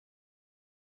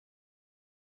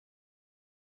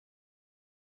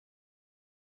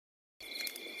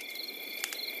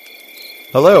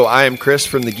Hello, I am Chris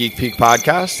from the Geek Peak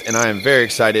podcast, and I am very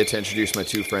excited to introduce my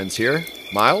two friends here,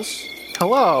 Miles.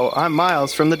 Hello, I'm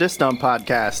Miles from the Disdom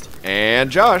podcast. And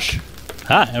Josh.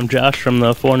 Hi, I'm Josh from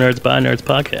the 4 Nerds by Nerds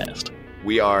podcast.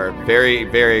 We are very,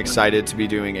 very excited to be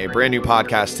doing a brand new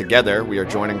podcast together. We are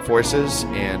joining forces,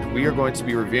 and we are going to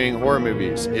be reviewing horror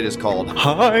movies. It is called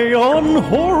High on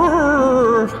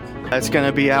Horror. That's going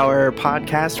to be our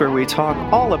podcast where we talk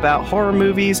all about horror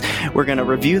movies. We're going to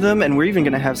review them, and we're even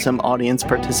going to have some audience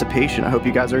participation. I hope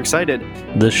you guys are excited.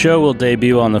 The show will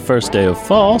debut on the first day of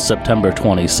fall, September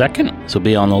 22nd, so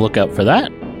be on the lookout for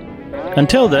that.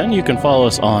 Until then, you can follow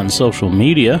us on social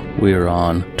media. We are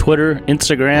on Twitter,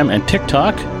 Instagram, and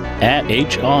TikTok at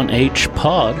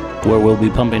HonHPod, where we'll be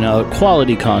pumping out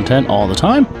quality content all the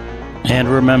time. And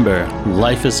remember,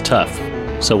 life is tough,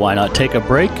 so why not take a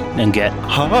break and get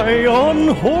high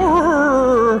on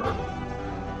horror?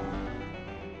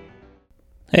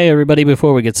 Hey everybody,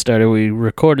 before we get started, we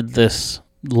recorded this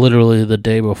literally the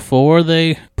day before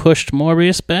they pushed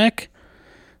Morbius back.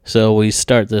 So we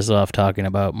start this off talking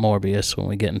about Morbius when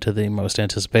we get into the most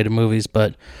anticipated movies,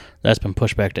 but that's been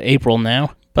pushed back to April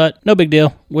now. But no big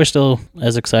deal. We're still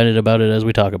as excited about it as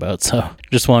we talk about, so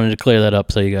just wanted to clear that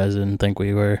up so you guys didn't think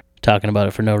we were talking about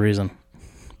it for no reason.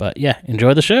 But yeah,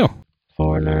 enjoy the show.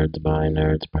 4 Nerds by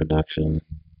Nerds production.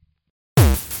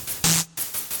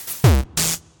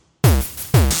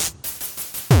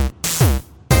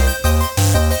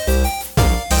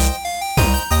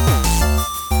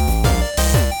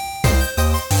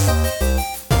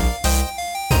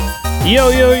 Yo,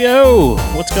 yo, yo!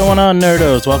 What's going on,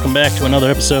 nerdos? Welcome back to another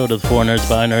episode of the 4 Nerds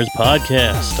by Nerds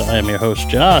podcast. I am your host,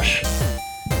 Josh.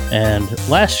 And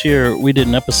last year, we did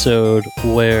an episode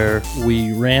where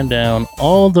we ran down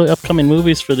all the upcoming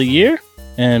movies for the year,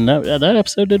 and that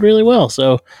episode did really well.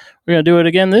 So we're going to do it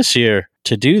again this year.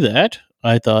 To do that,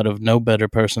 I thought of no better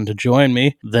person to join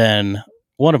me than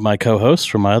one of my co-hosts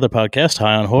from my other podcast,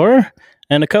 High on Horror,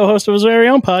 and a co-host of his very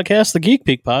own podcast, the Geek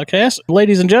Peak podcast.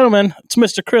 Ladies and gentlemen, it's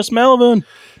Mr. Chris Melvin.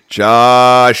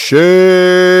 Josh.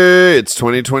 It's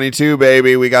 2022,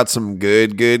 baby. We got some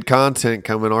good content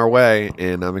coming our way,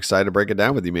 and I'm excited to break it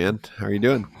down with you, man. How are you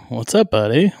doing? What's up,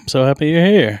 buddy? I'm so happy you're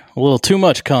here. A little too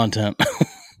much content.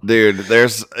 Dude,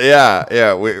 there's, we got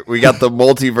the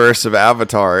multiverse of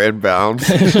Avatar inbound.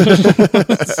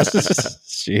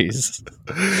 Jeez.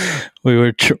 We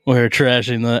were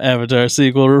trashing the Avatar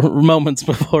sequel moments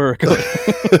before recording.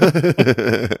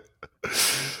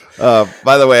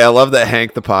 By the way, I love that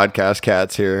Hank the podcast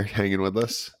cat's here hanging with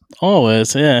us.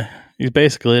 Always, yeah. He's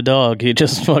basically a dog. He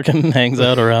just fucking hangs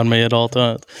out around me at all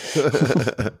times.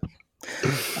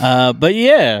 But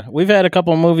yeah, we've had a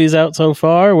couple of movies out so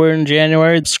far. We're in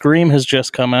January. Scream has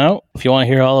just come out. If you want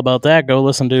to hear all about that, go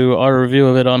listen to our review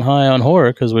of it on High on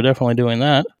Horror, because we're definitely doing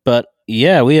that. But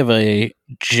yeah, we have a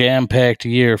jam-packed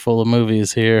year full of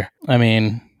movies here. I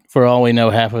mean, for all we know,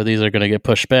 half of these are going to get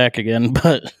pushed back again,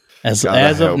 but as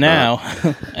of now,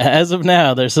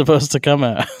 they're supposed to come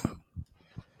out.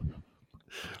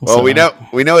 Well, So,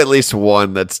 we know at least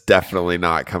one that's definitely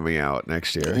not coming out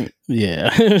next year.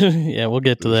 Yeah. Yeah, we'll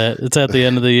get to that. It's at the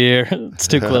end of the year. It's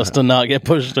too close to not get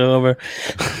pushed over.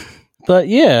 But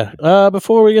yeah,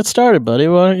 before we get started, buddy,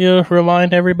 why don't you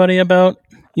remind everybody about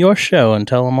your show and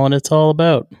tell them what it's all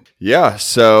about? Yeah,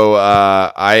 so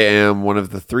I am one of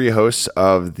the three hosts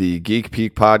of the Geek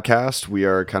Peak podcast. We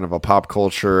are kind of a pop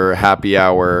culture happy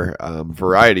hour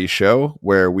variety show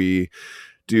where we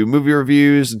do movie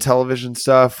reviews and television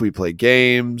stuff. We play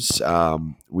games.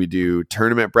 We do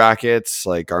tournament brackets.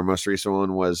 Like our most recent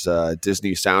one was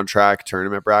Disney soundtrack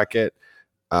tournament bracket,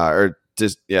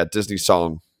 Disney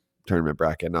song tournament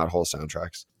bracket, not whole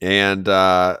soundtracks. And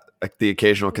like the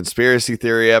occasional conspiracy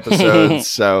theory episodes.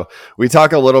 So we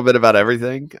talk a little bit about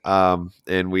everything.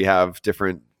 And we have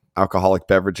different alcoholic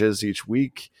beverages each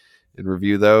week and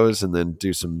review those, and then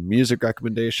do some music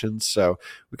recommendations. So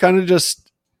we kind of just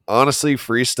honestly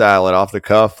freestyle it off the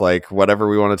cuff. Like whatever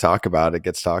we want to talk about, it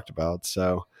gets talked about.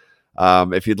 So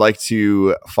if you'd like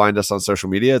to find us on social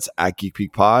media, it's at Geek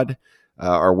Peak Pod.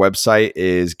 Our website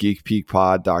is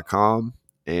geekpeakpod.com,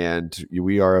 and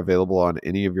we are available on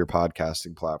any of your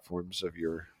podcasting platforms of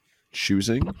your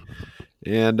choosing.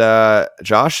 And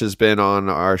Josh has been on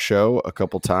our show a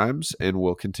couple times and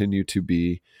will continue to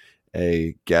be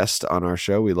a guest on our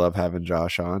show. We love having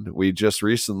Josh on. We just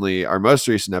recently, our most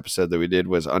recent episode that we did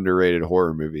was underrated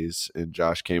horror movies, and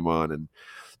Josh came on, and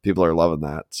people are loving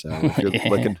that. So if you're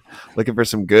looking for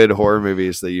some good horror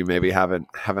movies that you maybe haven't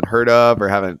heard of or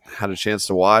haven't had a chance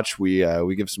to watch, we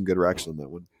give some good recs on that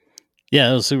one.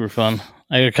 Yeah, it was super fun.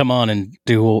 I gotta come on and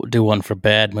do one for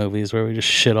bad movies where we just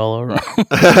shit all over them.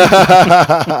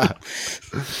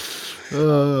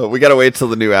 We gotta wait till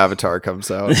the new Avatar comes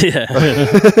out. Yeah,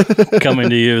 coming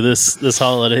to you this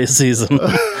holiday season.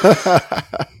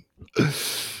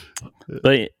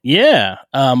 But yeah,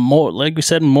 more like we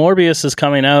said, Morbius is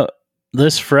coming out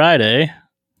this Friday.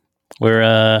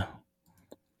 We're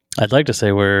I'd like to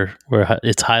say we're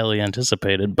it's highly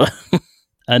anticipated, but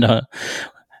I know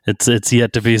it's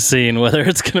yet to be seen whether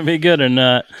it's going to be good or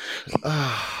not.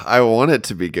 I want it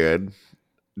to be good,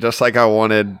 just like I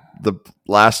wanted the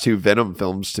last two Venom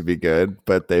films to be good,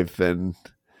 but they've been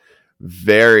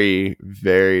very,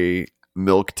 very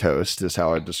milquetoast is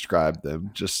how I describe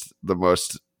them. Just the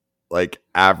most like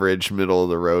average middle of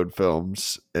the road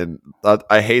films, and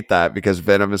I hate that because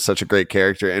Venom is such a great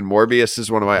character, and Morbius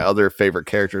is one of my other favorite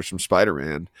characters from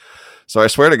Spider-Man. So I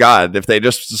swear to God, if they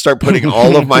just start putting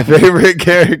all of my favorite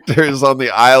characters on the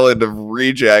island of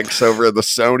rejects over the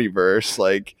Sonyverse,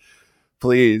 like,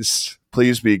 please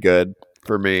be good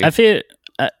for me. I feel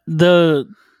the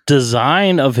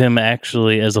design of him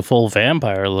actually as a full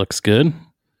vampire looks good.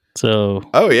 So,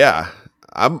 oh yeah,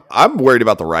 I'm worried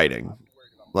about the writing.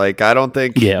 Like, I don't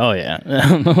think. Yeah. Oh yeah.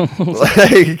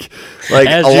 like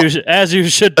as you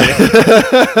should be.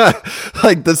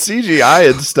 Like the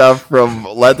CGI and stuff from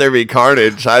Let There Be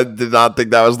Carnage, I did not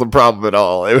think that was the problem at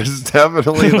all. It was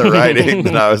definitely the writing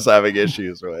that I was having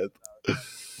issues with.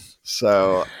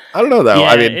 So I don't know though.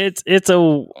 Yeah, I mean,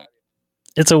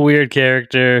 it's a weird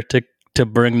character to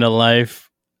bring to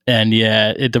life, and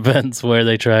yeah, it depends where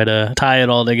they try to tie it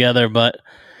all together, but.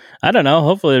 I don't know.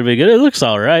 Hopefully it'll be good. It looks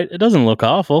all right. It doesn't look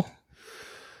awful.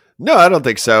 No, I don't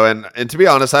think so. And to be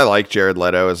honest, I like Jared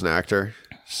Leto as an actor.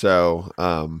 So,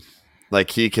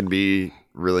 like he can be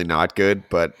really not good,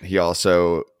 but he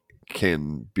also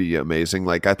can be amazing.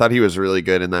 Like I thought he was really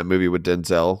good in that movie with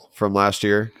Denzel from last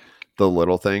year, The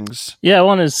Little Things. Yeah, I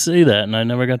wanted to see that, and I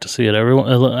never got to see it.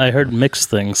 I heard mixed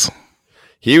things.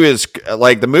 He was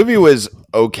like, the movie was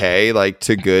okay, like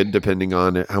to good, depending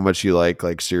on how much you like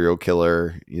serial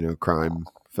killer, crime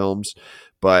films.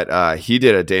 But he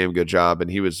did a damn good job,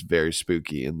 and he was very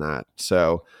spooky in that.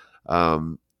 So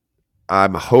I'm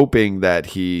hoping that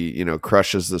he,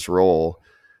 crushes this role.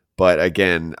 But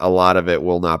again, a lot of it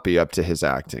will not be up to his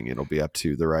acting. It'll be up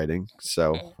to the writing.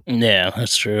 So yeah,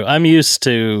 that's true. I'm used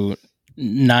to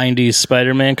 90s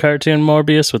Spider-Man cartoon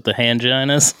Morbius with the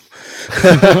hanginas.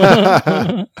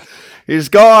 He's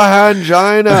got a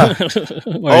hangina.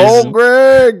 Oh,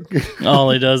 Greg.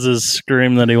 All he does is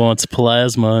scream that he wants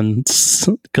plasma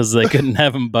because they couldn't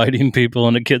have him biting people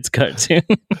in a kid's cartoon.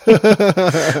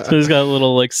 So he's got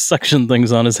little like suction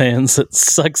things on his hands that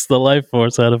sucks the life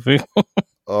force out of people.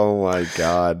 Oh my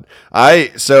God.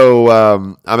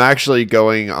 I'm actually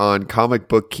going on Comic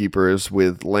Book Keepers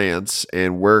with Lance,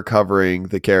 and we're covering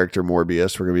the character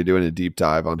Morbius. We're going to be doing a deep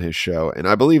dive on his show, and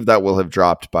I believe that will have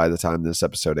dropped by the time this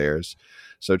episode airs.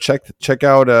 So check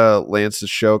out Lance's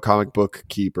show, Comic Book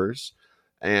Keepers,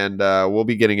 and we'll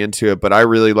be getting into it. But I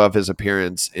really love his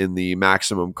appearance in the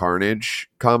Maximum Carnage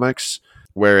comics,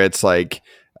 where it's like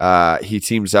he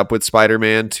teams up with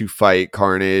Spider-Man to fight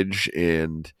Carnage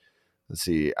and... Let's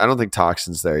see. I don't think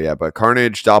Toxin's there yet, but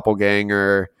Carnage,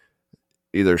 Doppelganger,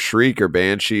 either Shriek or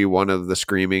Banshee, one of the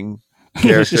screaming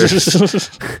characters.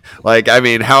 Like, I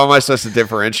mean, how am I supposed to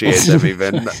differentiate them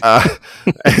even?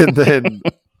 And then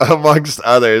amongst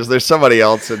others, there's somebody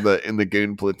else in the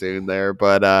Goon platoon there,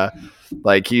 but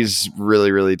like he's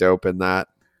really, really dope in that.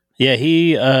 Yeah,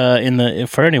 he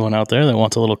for anyone out there that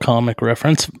wants a little comic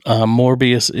reference,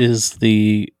 Morbius is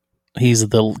he's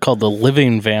called the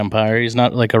living vampire. He's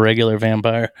not like a regular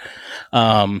vampire.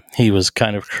 He was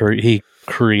kind of he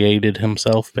created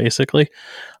himself basically,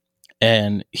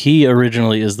 and he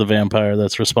originally is the vampire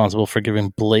that's responsible for giving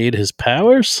Blade his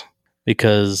powers.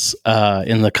 Because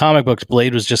in the comic books,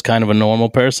 Blade was just kind of a normal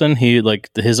person. He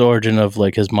his origin of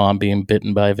like his mom being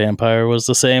bitten by a vampire was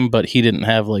the same, but he didn't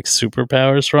have like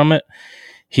superpowers from it.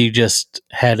 He just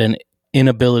had an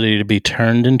inability to be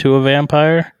turned into a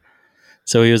vampire.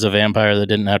 So he was a vampire that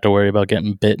didn't have to worry about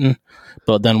getting bitten.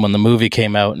 But then when the movie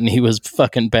came out and he was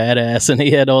fucking badass and he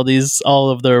had all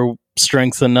of their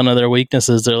strengths and none of their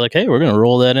weaknesses, they're like, hey, we're going to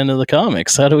roll that into the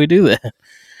comics. How do we do that?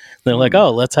 They're like, oh,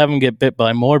 let's have him get bit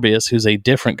by Morbius, who's a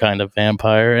different kind of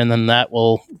vampire, and then that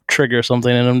will trigger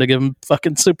something in him to give him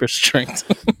fucking super strength.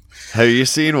 Have you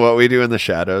seen What We Do in the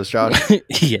Shadows, Josh?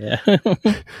 Yeah.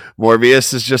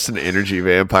 Morbius is just an energy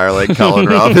vampire like Colin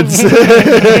Robinson.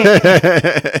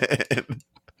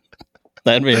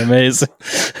 That'd be amazing.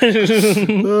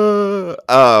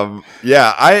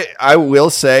 Yeah, I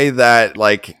will say that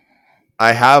like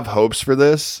I have hopes for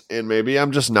this, and maybe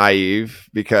I'm just naive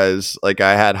because like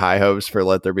I had high hopes for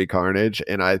Let There Be Carnage,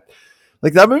 and I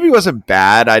Like, that movie wasn't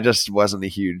bad. I just wasn't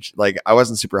I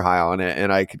wasn't super high on it,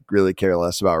 and I could really care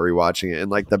less about rewatching it. And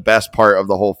like, the best part of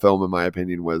the whole film, in my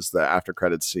opinion, was the after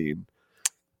credits scene.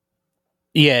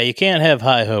 Yeah, you can't have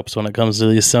high hopes when it comes to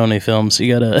these Sony films.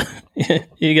 You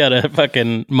gotta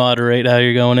fucking moderate how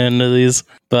you're going into these.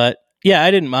 But yeah,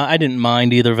 I didn't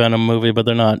mind either Venom movie, but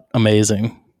they're not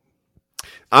amazing.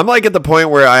 I'm like at the point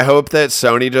where I hope that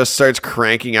Sony just starts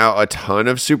cranking out a ton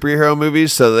of superhero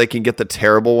movies so that they can get the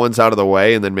terrible ones out of the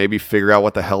way and then maybe figure out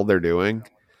what the hell they're doing.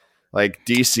 Like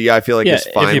DC, I feel like is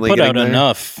finally if you put getting out there.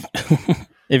 Enough,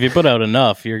 if you put out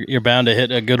enough, you're bound to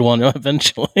hit a good one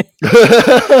eventually.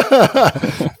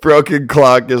 Broken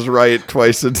clock is right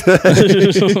twice a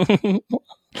day.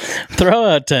 Throw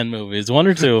out 10 movies. 1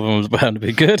 or 2 of them is bound to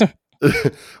be good.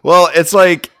 Well, it's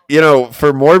like,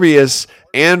 for Morbius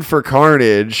and for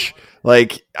Carnage,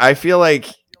 like, I feel like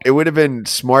it would have been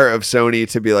smart of Sony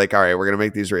to be like, all right, we're going to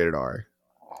make these rated R.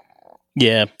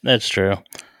 Yeah, that's true.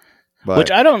 But,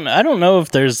 which I don't know if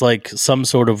there's like some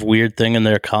sort of weird thing in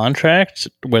their contract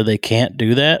where they can't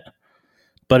do that.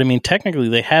 But I mean, technically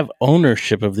they have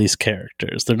ownership of these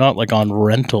characters. They're not like on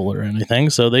rental or anything,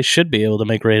 so they should be able to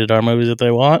make rated R movies if they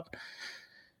want.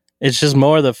 It's just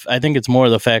I think it's more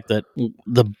the fact that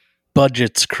the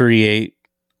budgets create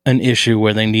an issue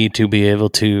where they need to be able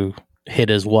to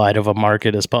hit as wide of a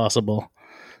market as possible.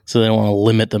 So they don't want to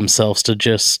limit themselves to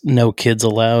just no kids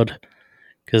allowed,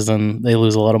 because then they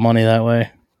lose a lot of money that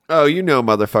way. Oh,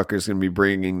 motherfuckers going to be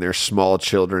bringing their small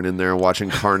children in there and watching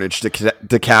Carnage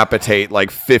decapitate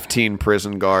like 15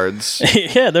 prison guards.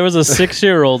 Yeah, there was a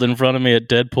 6-year-old in front of me at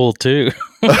Deadpool 2.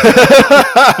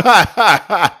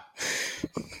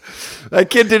 That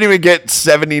kid didn't even get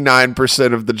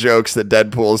 79% of the jokes that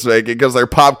Deadpool's making because they're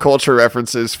pop culture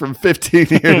references from 15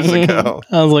 years ago.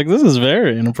 I was like, this is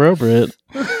very inappropriate.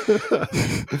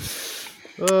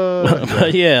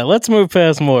 But yeah, let's move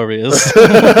past Morbius.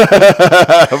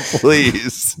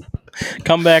 Please.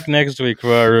 Come back next week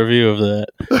for our review of that.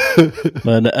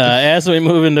 But as we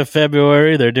move into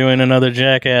February, they're doing another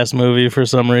Jackass movie for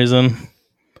some reason.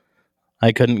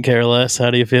 I couldn't care less.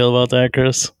 How do you feel about that,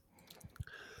 Chris?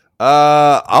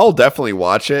 I'll definitely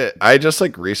watch it. I just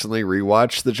recently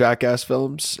rewatched the Jackass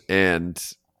films, and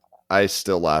I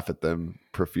still laugh at them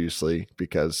profusely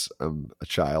because I'm a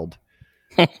child.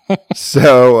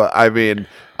 So, I mean,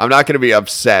 I'm not going to be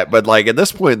upset, but at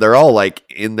this point, they're all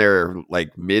in their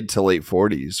mid to late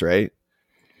 40s, right?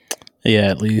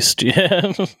 Yeah, at least,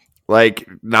 yeah.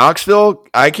 Knoxville,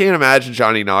 I can't imagine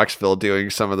Johnny Knoxville doing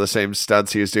some of the same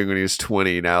stunts he was doing when he was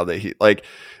 20 now that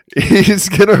he's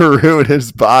going to ruin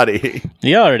his body.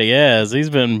 He already has. He's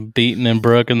been beaten and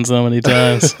broken so many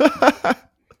times.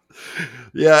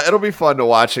 Yeah, it'll be fun to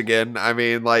watch again. I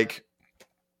mean,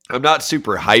 I'm not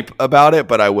super hype about it,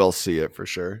 but I will see it for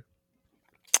sure.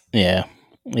 Yeah.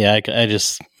 Yeah, I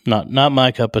just, not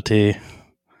my cup of tea.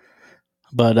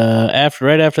 But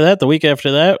right after that, the week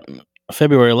after that,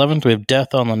 February 11th, we have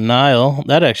Death on the Nile.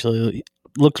 That actually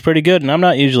looks pretty good, and I'm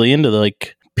not usually into the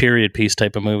period piece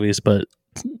type of movies, but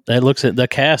the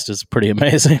cast is pretty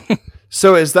amazing.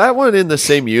 So is that one in the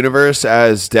same universe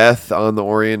as Death on the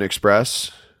Orient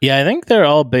Express? Yeah, I think they're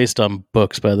all based on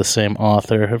books by the same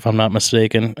author, if I'm not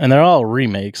mistaken, and they're all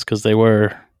remakes because they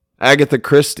were Agatha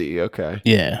Christie. Okay,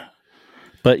 yeah,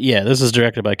 but yeah, this is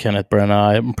directed by Kenneth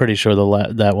Branagh. I'm pretty sure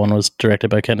that one was directed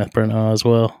by Kenneth Branagh as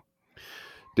well.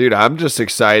 Dude, I'm just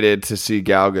excited to see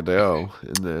Gal Gadot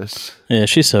in this. Yeah,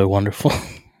 she's so wonderful.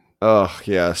 Oh,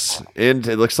 yes. And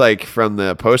it looks like from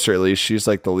the poster, at least, she's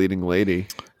the leading lady.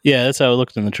 Yeah, that's how it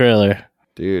looked in the trailer.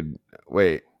 Dude,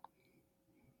 wait.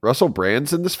 Russell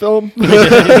Brand's in this film?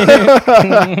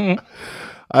 I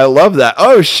love that.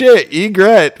 Oh, shit.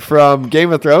 Egret from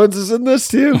Game of Thrones is in this,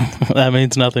 too? That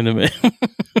means nothing to me.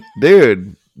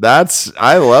 Dude,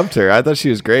 I loved her. I thought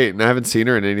she was great, and I haven't seen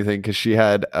her in anything because she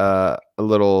had a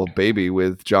little baby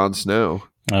with Jon Snow.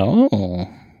 Oh.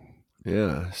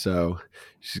 Yeah, so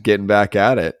she's getting back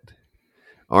at it.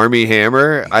 Armie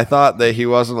Hammer, I thought that he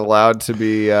wasn't allowed to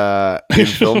be in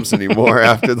films anymore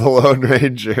after The Lone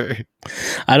Ranger.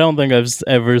 I don't think I've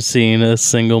ever seen a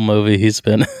single movie he's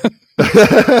been in.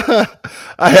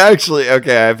 I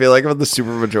feel like I'm the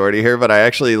super majority here, but I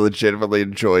actually legitimately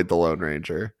enjoyed The Lone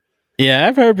Ranger. Yeah,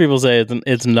 I've heard people say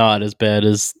it's not as bad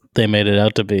as they made it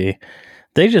out to be.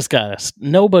 They just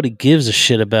nobody gives a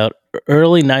shit about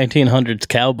early 1900s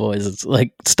cowboys. It's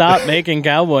stop making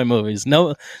cowboy movies.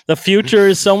 No, the future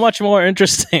is so much more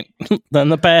interesting than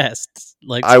the past.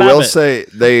 I will say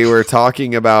they were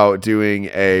talking about doing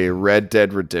a Red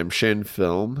Dead Redemption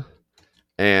film,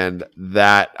 and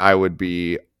that I would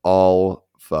be all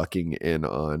fucking in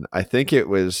on. I think they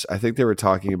were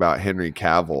talking about Henry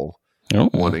Cavill. Oh.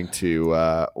 wanting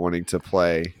to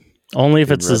play. Only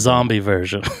if it's the Red Dead. zombie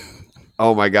version.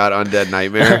 Oh my god, Undead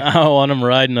Nightmare. I want him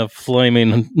riding a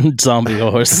flaming zombie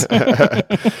horse.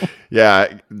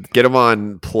 Yeah, get him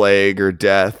on Plague or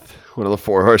Death, one of the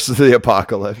 4 horses of the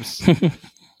apocalypse.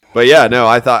 But yeah, no,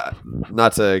 I thought,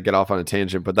 not to get off on a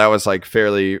tangent, but that was like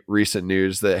fairly recent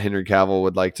news that Henry Cavill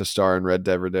would like to star in Red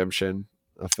Dead Redemption,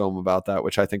 a film about that,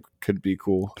 which I think could be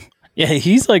cool. Yeah,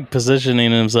 he's like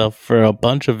positioning himself for a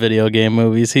bunch of video game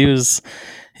movies. He was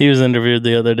interviewed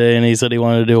the other day and he said he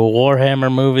wanted to do a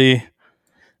Warhammer movie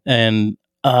and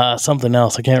something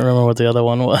else. I can't remember what the other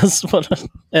one was,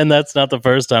 and that's not the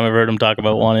first time I've heard him talk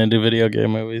about wanting to do video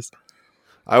game movies.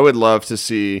 I would love to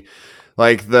see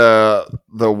like the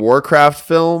Warcraft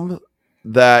film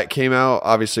that came out.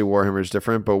 Obviously Warhammer is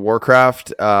different, but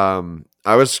Warcraft, I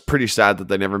was pretty sad that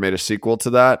they never made a sequel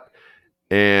to that.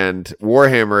 And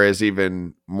Warhammer is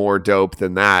even more dope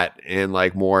than that and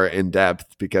like more in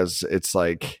depth because it's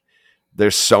like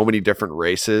there's so many different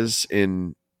races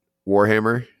in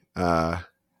Warhammer, at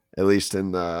least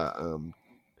in the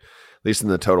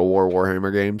Total War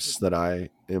Warhammer games that I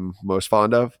am most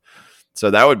fond of.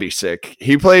 So that would be sick.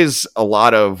 He plays a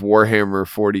lot of Warhammer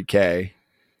 40K.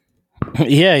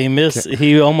 Yeah,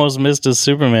 he almost missed his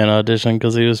Superman audition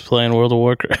because he was playing World of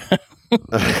Warcraft.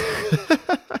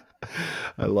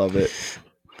 I love it.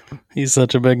 He's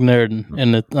such a big nerd,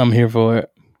 and I'm here for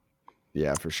it.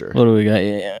 Yeah, for sure. What do we got?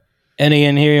 Yeah. Any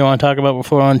in here you want to talk about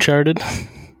before Uncharted?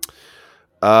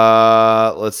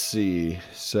 Let's see.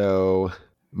 So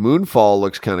Moonfall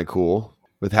looks kind of cool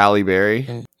with Halle Berry.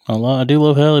 I do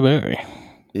love Halle Berry.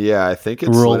 Yeah, I think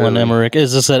it's Roland Emmerich.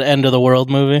 Is this an end of the world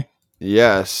movie?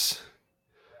 Yes.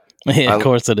 Yeah, of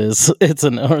course it is. It's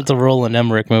a Roland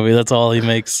Emmerich movie. That's all he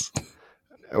makes.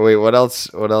 Wait, what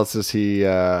else? What else is he?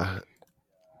 Day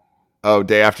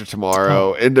After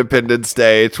Tomorrow, Independence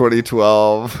Day,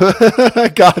 2012,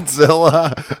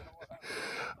 Godzilla.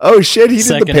 Oh shit, he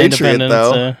did The Patriot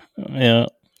though. Yeah,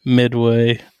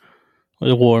 Midway,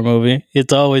 a war movie.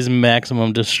 It's always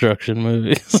maximum destruction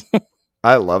movies.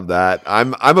 I love that.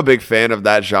 I'm a big fan of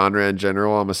that genre in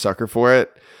general. I'm a sucker for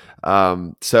it.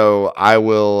 So I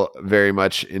will very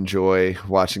much enjoy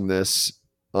watching this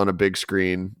on a big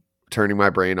screen, turning my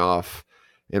brain off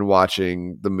and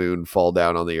watching the moon fall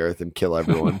down on the earth and kill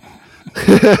everyone.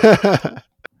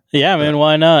 Yeah, man,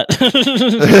 why not?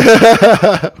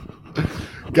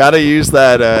 Gotta use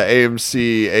that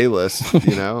AMC A-list,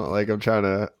 you know? Like I'm trying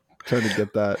to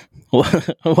get that.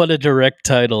 What a direct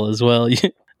title as well.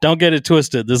 Don't get it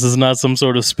twisted. This is not some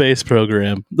sort of space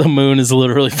program. The moon is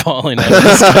literally falling out of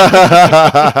the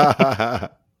sky.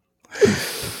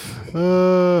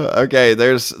 Okay,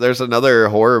 there's another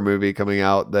horror movie coming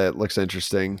out that looks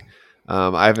interesting.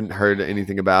 I haven't heard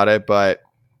anything about it, but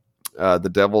The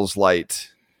Devil's Light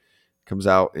comes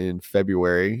out in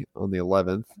February on the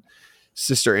 11th.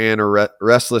 Sister Anne, a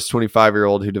restless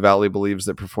 25-year-old who devoutly believes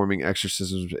that performing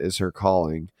exorcisms is her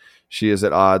calling. She is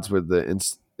at odds with the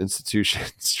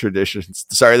institution's traditions.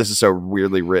 Sorry, this is so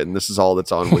weirdly written. This is all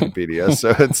that's on Wikipedia.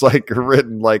 So it's like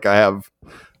written like I have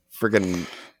freaking...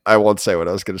 I won't say what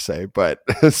I was going to say, but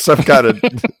some kind of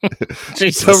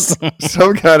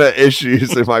some kind of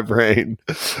issues in my brain.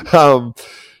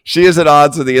 She is at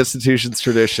odds with the institution's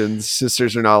traditions.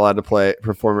 Sisters are not allowed to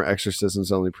perform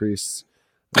exorcisms, only priests.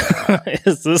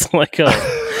 Is this like a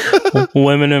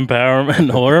women empowerment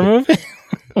horror movie?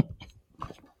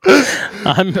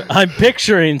 I'm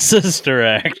picturing Sister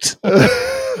Act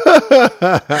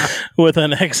with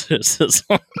an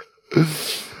exorcism.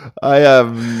 I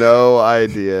have no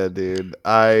idea, dude.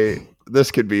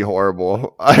 This could be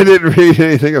horrible. I didn't read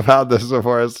anything about this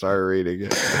before I started reading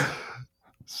it.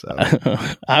 So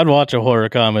I'd watch a horror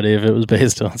comedy if it was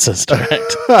based on Sister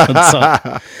Act.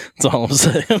 That's all I'm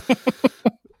saying.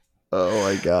 Oh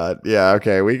my god. Yeah,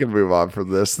 okay, we can move on from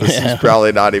this. This is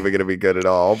probably not even going to be good at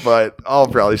all, but I'll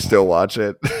probably still watch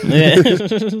it.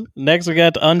 Next we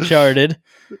got Uncharted,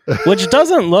 which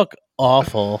doesn't look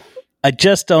awful. I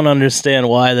just don't understand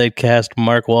why they cast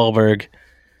Mark Wahlberg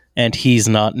and he's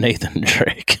not Nathan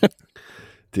Drake.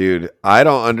 Dude, I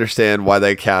don't understand why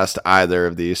they cast either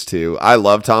of these two. I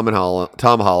love Tom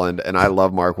Holland and I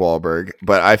love Mark Wahlberg,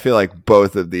 but I feel like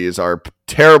both of these are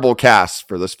terrible casts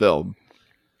for this film.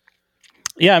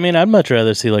 Yeah, I mean, I'd much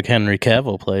rather see like Henry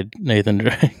Cavill played Nathan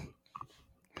Drake.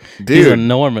 Dude, he's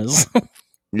enormous.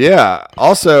 Yeah.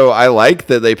 Also, I like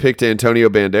that they picked Antonio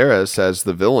Banderas as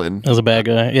the villain. As a bad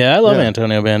guy. Yeah, I love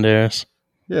Antonio Banderas.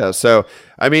 Yeah, so,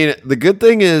 I mean, the good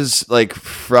thing is, like,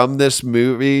 from this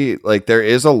movie, like, there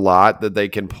is a lot that they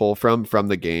can pull from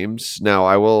the games. Now,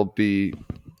 I will be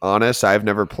honest, I've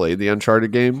never played the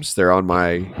Uncharted games. They're on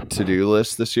my to-do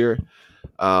list this year.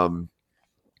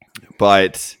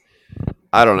 But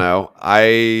I don't know.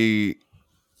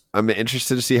 I'm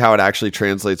interested to see how it actually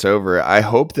translates over. I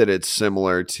hope that it's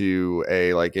similar to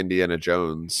a like Indiana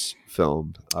Jones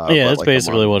film. Yeah, it's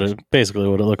basically what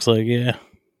it looks like. Yeah.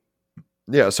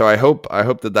 Yeah, so I hope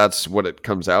that that's what it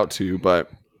comes out to,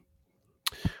 but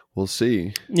we'll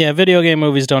see. Yeah, video game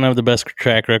movies don't have the best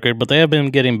track record, but they have been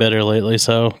getting better lately,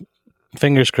 so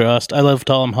fingers crossed. I love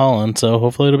Tom Holland, so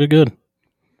hopefully it'll be good.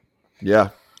 Yeah.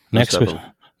 Next we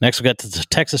got the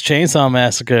Texas Chainsaw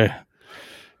Massacre.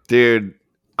 Dude,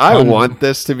 I want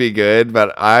this to be good,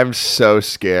 but I'm so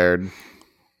scared.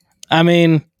 I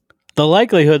mean, the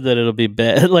likelihood that it'll be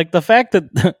bad, like the fact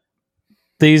that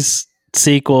these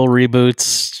sequel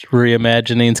reboots,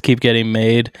 reimaginings keep getting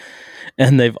made,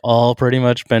 and they've all pretty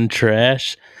much been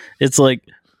trash. It's like,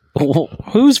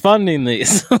 who's funding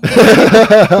these?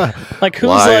 Like, who's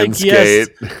like, yes,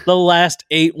 the last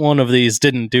 8 of these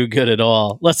didn't do good at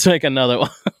all. Let's make another one.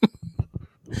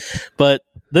 But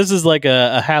this is like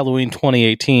a Halloween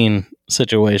 2018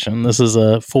 situation. This is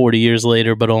 40 years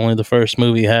later, but only the first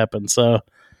movie happened. So,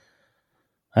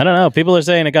 I don't know. People are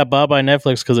saying it got bought by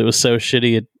Netflix because it was so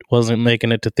shitty it wasn't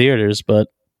making it to theaters, but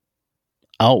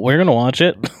we're going to watch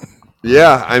it.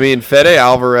 Yeah, I mean, Fede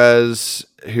Alvarez,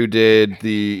 who did the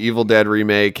Evil Dead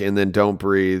remake and then Don't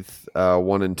Breathe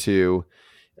 1 and 2,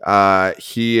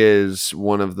 he is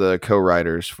one of the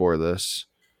co-writers for this,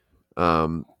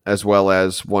 as well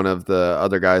as one of the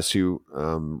other guys who,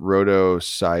 Rodo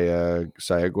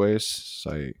Sayagues,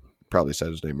 I probably said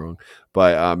his name wrong,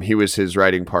 but he was his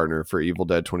writing partner for Evil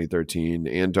Dead 2013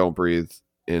 and Don't Breathe,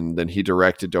 and then he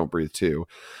directed Don't Breathe 2.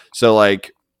 So,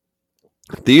 like,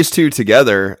 these two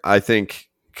together, I think,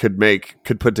 could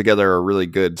put together a really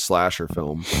good slasher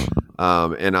film.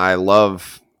 And I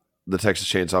love the Texas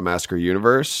Chainsaw Massacre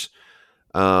universe.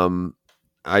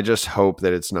 I just hope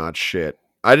that it's not shit.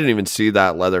 I didn't even see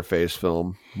that Leatherface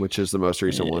film, which is the most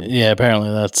recent one. Yeah,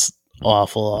 apparently that's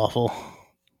awful.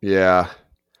 Yeah.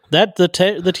 That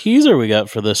the teaser we got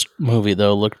for this movie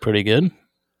though looked pretty good. I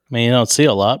mean, you don't see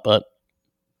a lot, but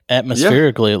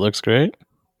atmospherically it looks great.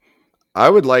 I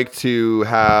would like to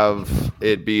have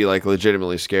it be like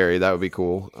legitimately scary. That would be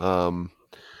cool.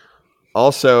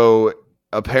 Also,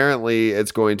 apparently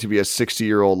it's going to be a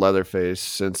 60-year-old Leatherface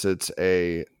since it's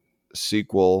a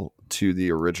sequel to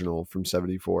the original from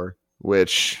 1974,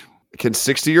 which can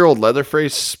 60-year-old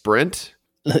Leatherface sprint?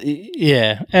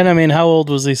 Yeah. And I mean, how old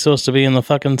was he supposed to be in the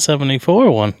fucking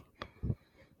 1974 one?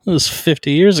 It was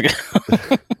 50 years ago.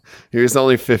 He was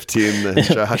only 15 then,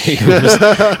 Josh.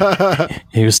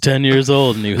 he was 10 years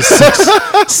old and he was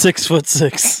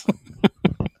 6'6",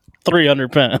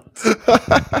 300 pounds.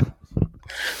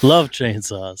 Love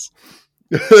chainsaws.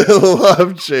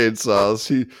 Love chainsaws.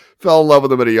 He fell in love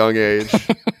with them at a young age.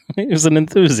 He was an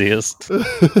enthusiast.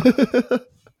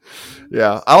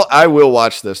 Yeah, I will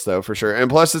watch this though for sure, and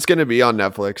plus it's going to be on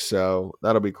Netflix, so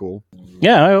that'll be cool.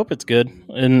 Yeah, I hope it's good,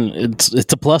 and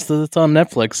it's a plus that it's on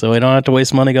Netflix, so we don't have to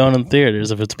waste money going to the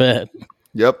theaters if it's bad.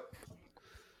 Yep.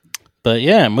 But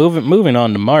yeah, moving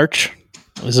on to March.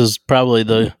 This is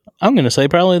probably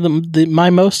my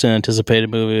most anticipated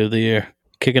movie of the year.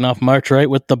 Kicking off March right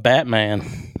with The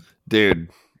Batman. Dude,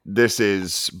 this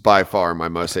is by far my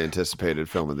most anticipated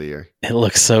film of the year. It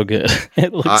looks so good.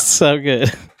 It looks so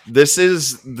good. This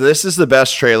is the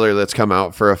best trailer that's come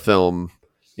out for a film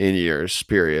in years,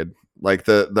 period. Like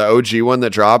the OG one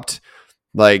that dropped,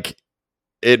 like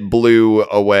it blew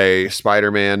away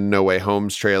Spider-Man No Way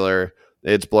Home's trailer.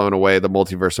 It's blown away the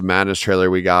Multiverse of Madness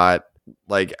trailer we got.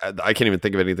 Like I can't even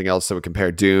think of anything else that would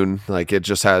compare Dune. Like it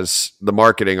just has the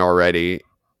marketing already.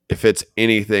 If it's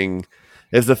anything,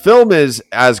 if the film is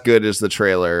as good as the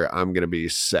trailer, I'm going to be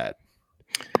set.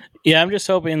 Yeah, I'm just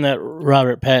hoping that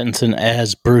Robert Pattinson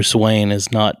as Bruce Wayne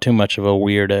is not too much of a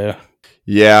weirdo.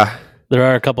 Yeah. There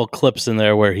are a couple clips in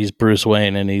there where he's Bruce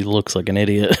Wayne and he looks like an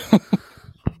idiot.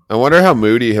 I wonder how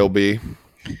moody he'll be.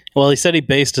 Well, he said he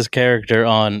based his character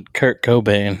on Kurt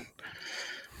Cobain,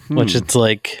 which it's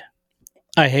like,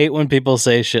 I hate when people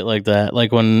say shit like that.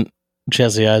 Like when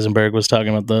Jesse Eisenberg was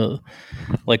talking about the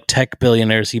like tech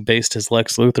billionaires he based his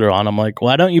Lex Luthor on. I'm like,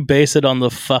 why don't you base it on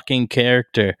the fucking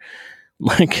character?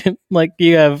 Like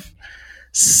you have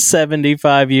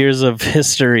 75 years of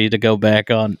history to go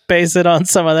back on. Base it on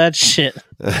some of that shit.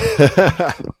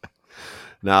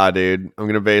 Nah, dude. I'm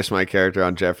going to base my character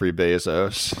on Jeffrey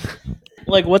Bezos.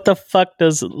 Like, what the fuck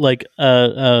does, like,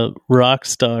 a rock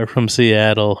star from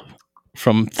Seattle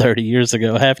from 30 years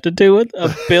ago have to do with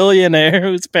a billionaire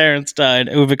whose parents died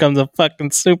who becomes a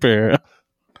fucking superhero?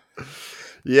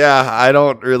 Yeah,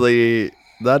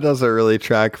 that doesn't really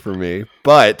track for me.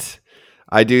 But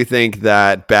I do think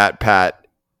that Bat Pat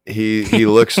He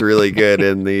looks really good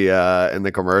in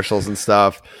the commercials and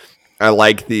stuff. I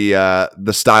like the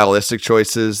stylistic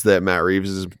choices that Matt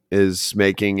Reeves is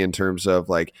making in terms of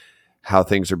like how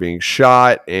things are being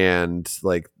shot and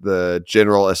like the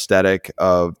general aesthetic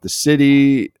of the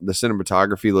city. The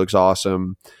cinematography looks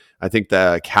awesome. I think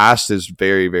the cast is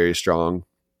very, very strong.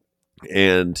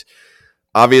 And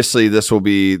obviously this will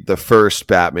be the first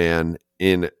Batman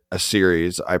in a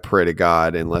series, I pray to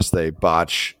God, unless they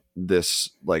botch this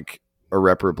like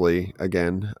irreparably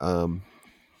again.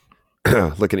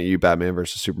 Looking at you, Batman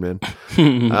versus Superman.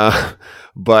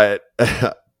 But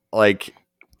like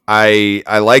I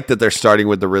like that they're starting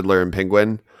with the Riddler and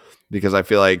Penguin, because I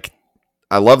feel like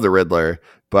I love the Riddler,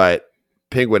 but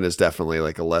Penguin is definitely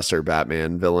like a lesser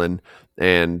Batman villain.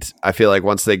 And I feel like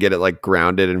once they get it like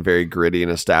grounded and very gritty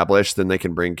and established, then they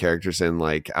can bring characters in.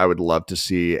 Like I would love to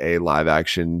see a live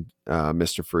action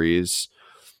Mr. Freeze.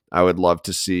 I would love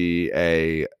to see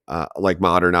a like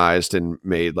modernized and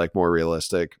made like more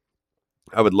realistic.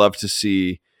 I would love to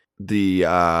see the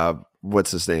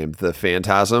what's his name? The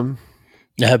Phantasm.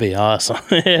 That'd be awesome.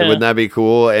 Yeah. Wouldn't that be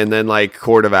cool? And then like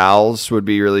Court of Owls would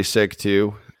be really sick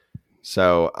too.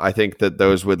 So I think that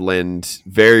those would lend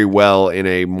very well in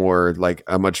a more like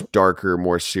a much darker,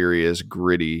 more serious,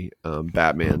 gritty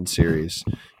Batman series.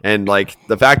 And like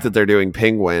the fact that they're doing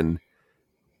Penguin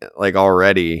like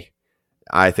already,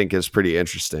 I think is pretty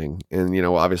interesting. And you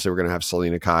know, obviously we're gonna have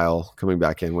Selena Kyle coming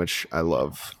back in, which I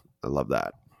love. I love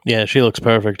that. Yeah, she looks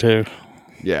perfect too.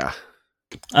 Yeah.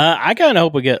 I kind of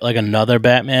hope we get like another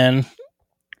Batman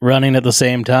running at the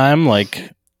same time. Like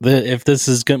if this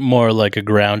is more like a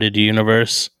grounded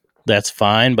universe, that's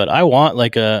fine. But I want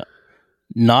like a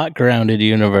not grounded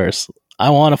universe. I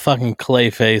want a fucking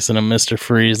Clayface and a Mr.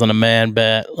 Freeze and a Man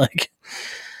Bat. Like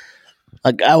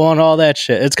I want all that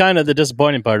shit. It's kind of the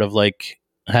disappointing part of like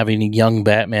having a young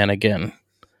Batman again.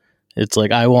 It's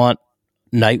like I want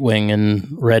Nightwing and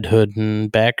Red Hood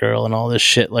and Batgirl and all this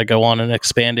shit. Like I want an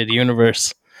expanded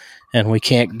universe, and we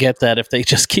can't get that if they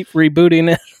just keep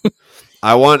rebooting it.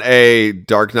 I want a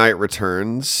Dark Knight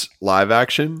Returns live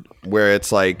action where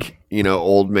it's like, you know,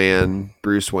 old man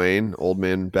Bruce Wayne, old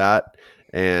man Bat,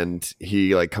 and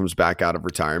he like comes back out of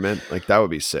retirement. Like that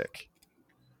would be sick.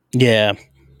 Yeah,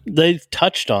 they've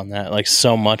touched on that like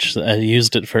so much. I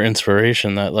used it for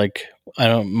inspiration that like I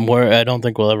don't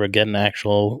think we'll ever get an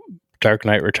actual Dark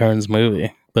Knight Returns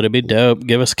movie, but it'd be dope.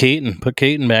 Give us Keaton. Put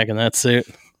Keaton back in that suit.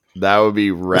 That would be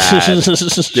rad.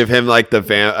 Give him like the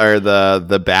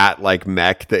the bat like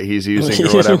mech that he's using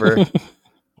or whatever.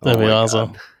 That'd be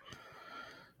awesome. God.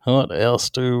 What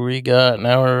else do we got?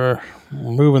 Now we're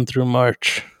moving through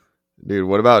March. Dude,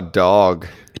 what about Dog?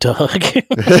 Dog.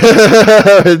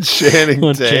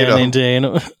 Channing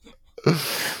Tatum.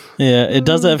 Yeah, it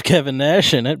does have Kevin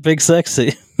Nash in it. Big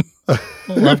sexy.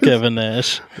 Love Kevin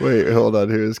Nash. Wait, hold on.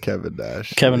 Who is Kevin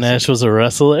Nash? Kevin Nash was a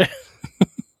wrestler.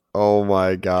 Oh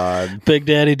my God. Big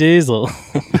Daddy Diesel.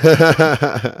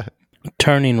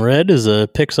 Turning Red is a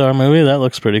Pixar movie. That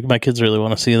looks pretty good. My kids really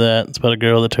want to see that. It's about a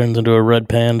girl that turns into a red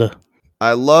panda.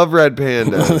 I love red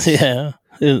pandas. Yeah,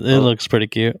 it looks pretty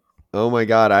cute. Oh my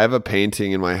God. I have a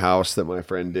painting in my house that my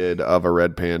friend did of a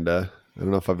red panda. I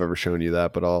don't know if I've ever shown you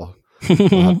that, but I'll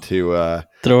have to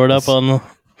throw it up on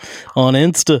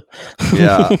Insta.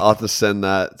 Yeah, I'll have to send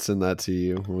that to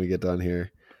you when we get done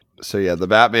here. So yeah, the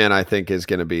Batman I think is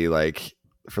going to be like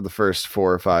for the first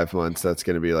 4 or 5 months. That's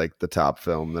going to be like the top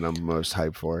film that I'm most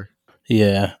hyped for.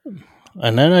 Yeah,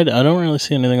 and then I don't really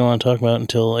see anything I want to talk about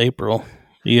until April.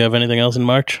 Do you have anything else in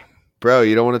March? Bro,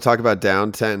 you don't want to talk about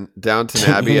Downton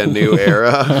Abbey, A New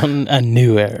Era? A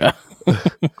New Era.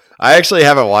 I actually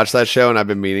haven't watched that show, and I've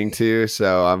been meaning to,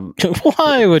 so I'm...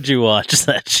 Why would you watch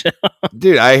that show?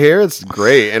 Dude, I hear it's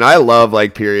great, and I love,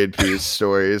 like, period piece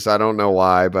stories. I don't know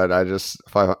why, but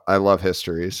I love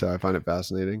history, so I find it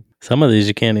fascinating. Some of these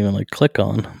you can't even, like, click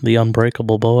on. The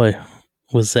Unbreakable Boy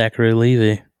with Zachary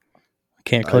Levi.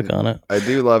 Can't click on it. I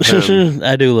do love him.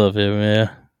 I do love him,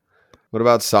 yeah. What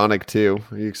about Sonic 2?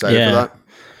 Are you excited for that?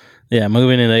 Yeah,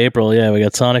 moving into April. Yeah, we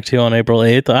got Sonic 2 on April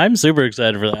 8th. I'm super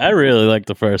excited for that. I really like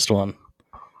the first one.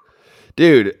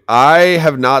 Dude, I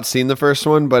have not seen the first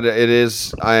one, but I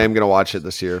am going to watch it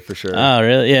this year for sure. Oh,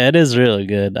 really? Yeah, it is really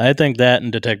good. I think that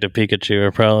and Detective Pikachu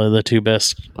are probably the two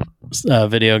best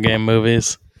video game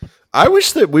movies. I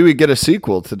wish that we would get a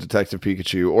sequel to Detective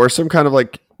Pikachu or some kind of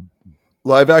like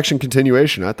live action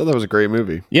continuation. I thought that was a great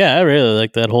movie. Yeah, I really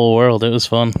like that whole world. It was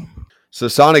fun. So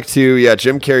Sonic 2, yeah,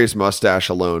 Jim Carrey's mustache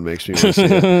alone makes me want to see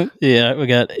it. Yeah, we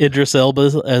got Idris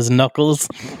Elba as Knuckles.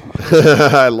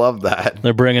 I love that.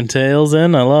 They're bringing Tails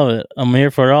in. I love it. I'm here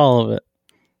for all of it.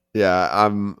 Yeah,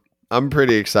 I'm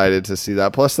pretty excited to see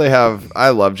that. Plus, I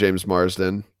love James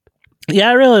Marsden. Yeah,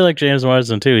 I really like James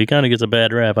Marsden too. He kind of gets a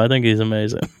bad rap. I think he's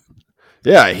amazing.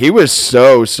 Yeah, he was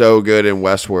so good in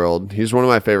Westworld. He's one of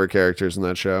my favorite characters in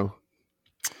that show.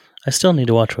 I still need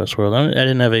to watch Westworld. I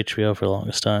didn't have HBO for the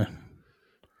longest time.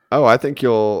 Oh, I think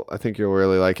you'll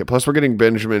really like it. Plus, we're getting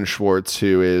Benjamin Schwartz,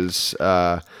 who is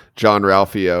John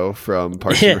Ralphio from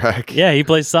Parks and Rec. Yeah, he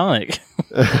plays Sonic.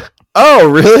 Oh,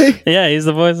 really? Yeah, he's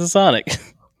the voice of Sonic.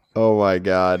 Oh my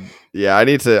god. Yeah, I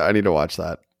need to watch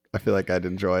that. I feel like I'd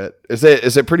enjoy it. Is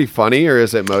it pretty funny, or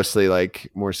is it mostly like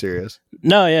more serious?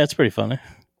 No, yeah, it's pretty funny.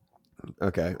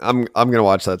 Okay, I'm gonna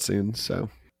watch that soon. So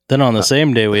then on the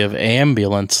same day we have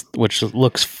Ambulance, which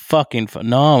looks fucking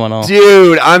phenomenal.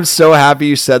 Dude, I'm so happy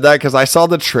you said that because I saw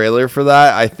the trailer for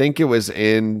that. I think it was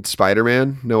in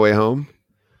Spider-Man: No Way Home,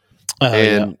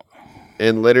 and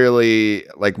literally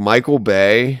like Michael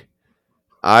Bay.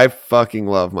 I fucking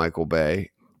love Michael Bay.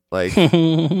 Like,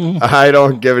 I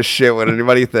don't give a shit what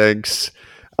anybody thinks.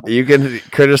 You can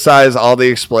criticize all the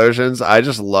explosions. I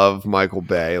just love Michael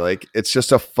Bay. Like, it's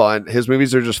just his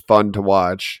movies are just fun to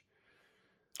watch.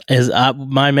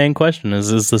 My main question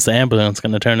is this ambulance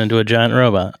going to turn into a giant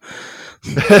robot?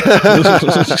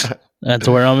 That's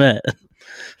where I'm at.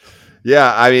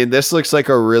 Yeah, I mean, this looks like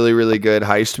a really, really good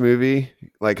heist movie,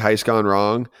 like Heist Gone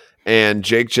Wrong. And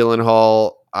Jake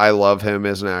Gyllenhaal, I love him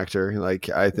as an actor. Like,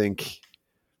 I think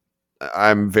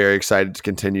I'm very excited to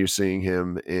continue seeing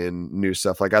him in new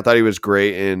stuff. Like, I thought he was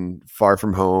great in Far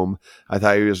From Home. I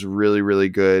thought he was really, really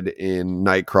good in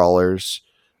Nightcrawler.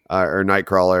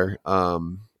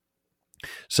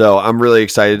 So I'm really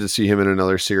excited to see him in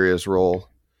another serious role.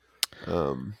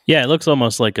 Yeah, it looks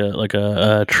almost like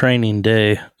a Training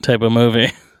Day type of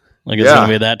movie. Like it's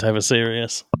gonna be that type of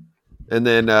serious. And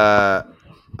then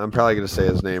I'm probably gonna say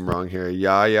his name wrong here.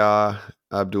 Yahya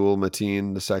Abdul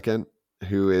Mateen II,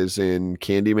 who is in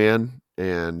Candyman,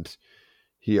 and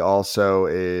he also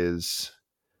is,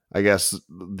 I guess,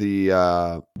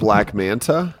 the Black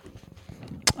Manta.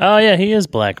 Oh yeah, he is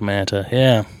Black Manta.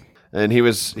 Yeah, and he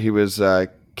was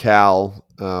Cal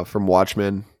from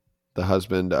Watchmen, the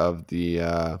husband of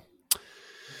the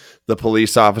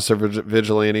police officer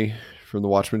vigilante from the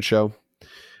Watchmen show.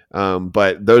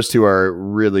 But those two are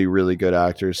really, really good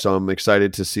actors, so I'm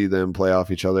excited to see them play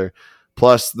off each other.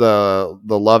 Plus the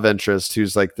love interest,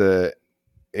 who's like the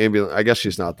ambulance. I guess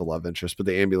she's not the love interest, but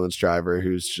the ambulance driver,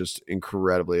 who's just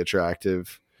incredibly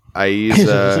attractive.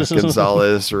 Aiza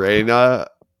Gonzalez Reina.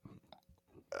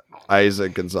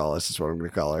 Aiza Gonzalez is what I'm going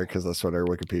to call her because that's what her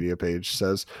Wikipedia page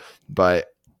says. But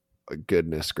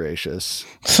goodness gracious,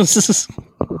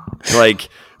 like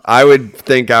I would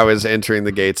think I was entering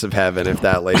the gates of heaven if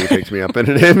that lady picked me up in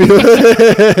an ambulance.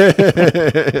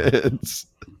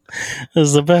 This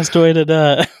is the best way to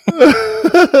die.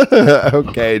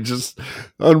 Okay, just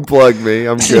unplug me.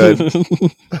 I'm good.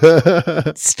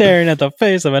 Staring at the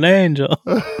face of an angel.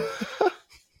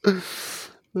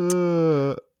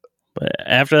 But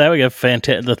after that, we got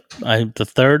the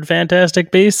third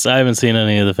Fantastic Beasts. I haven't seen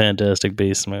any of the Fantastic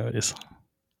Beasts movies.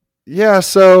 Yeah,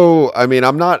 so I mean,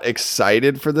 I'm not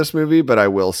excited for this movie, but I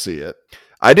will see it.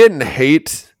 I didn't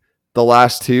hate the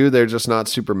last two. They're just not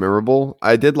super memorable.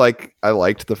 I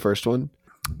liked the first one,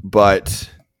 but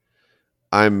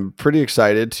I'm pretty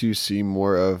excited to see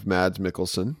more of Mads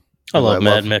Mikkelsen. I love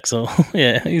Mad Mixel.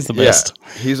 Yeah, he's the best.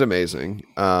 Yeah, he's amazing.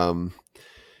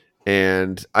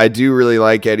 And I do really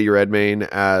like Eddie Redmayne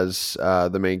as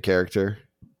the main character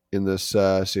in this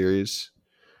series.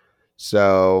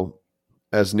 So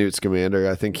as Newt Scamander,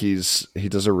 I think he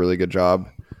does a really good job.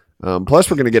 Plus,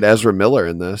 we're going to get Ezra Miller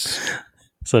in this.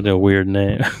 Such a weird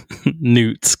name.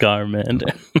 Newt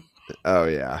Scamander. Oh,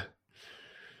 yeah.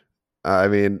 I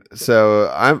mean,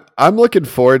 so I'm looking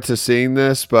forward to seeing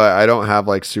this, but I don't have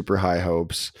like super high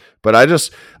hopes. But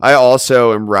I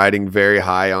also am riding very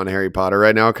high on Harry Potter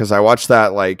right now because I watched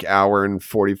that like hour and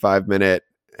 45-minute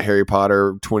Harry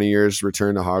Potter 20 Years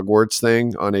Return to Hogwarts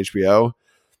thing on HBO,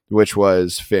 which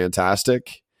was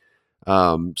fantastic.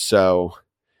 So,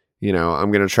 you know,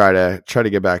 I'm going to try to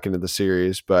get back into the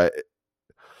series, but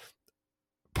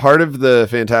part of the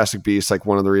Fantastic Beasts, like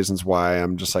one of the reasons why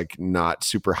I'm just like not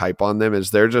super hype on them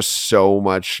is they're just so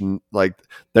much like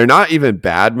they're not even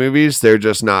bad movies. They're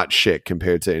just not shit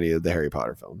compared to any of the Harry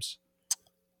Potter films.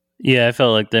 Yeah, I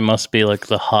felt like they must be like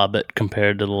The Hobbit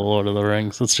compared to The Lord of the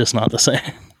Rings. It's just not the same.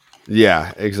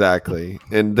 Yeah, exactly.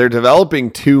 And they're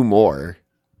developing 2 more.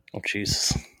 Oh,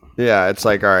 Jesus. Yeah, it's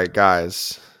like, all right,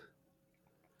 guys.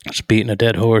 Just beating a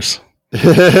dead horse.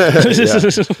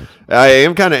 Yeah. I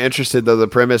am kind of interested though. The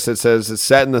premise, it says it's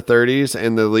set in the 30s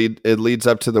and it leads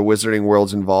up to the Wizarding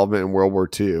World's involvement in World War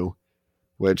II,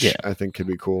 which Yeah. I think could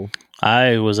be cool.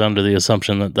 I was under the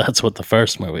assumption that that's what the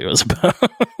first movie was about.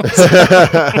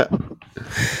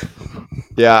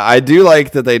 Yeah, I do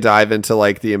like that they dive into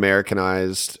like the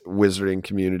Americanized wizarding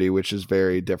community, which is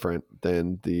very different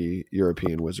than the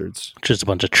European wizards. Just a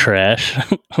bunch of trash.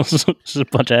 Just a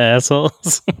bunch of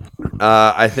assholes.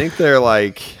 I think they're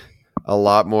like a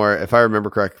lot more, if I remember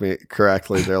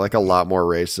correctly, they're like a lot more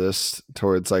racist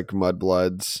towards like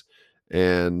mudbloods,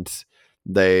 and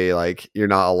they like, you're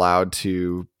not allowed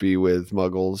to be with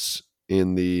muggles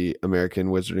in the American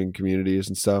wizarding communities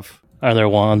and stuff. Are there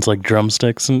wands like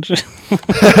drumsticks and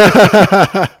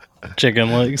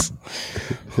chicken legs?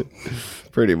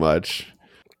 Pretty much.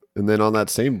 And then on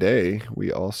that same day,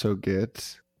 we also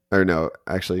get, or no,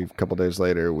 actually a couple days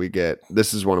later, we get,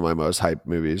 this is one of my most hyped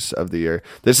movies of the year.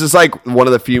 This is like one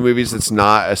of the few movies that's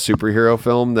not a superhero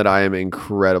film that I am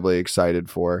incredibly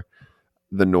excited for.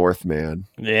 The Northman.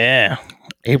 Yeah.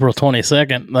 April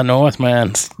 22nd, The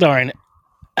Northman, starring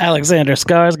Alexander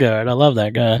Skarsgård. I love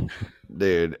that guy.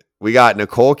 Dude, we got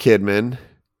Nicole Kidman.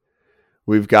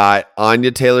 We've got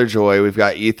Anya Taylor-Joy. We've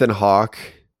got Ethan Hawke.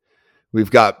 We've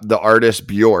got the artist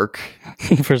Bjork.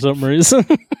 For some reason.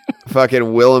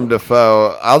 Fucking Willem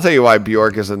Dafoe. I'll tell you why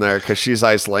Bjork is in there, because she's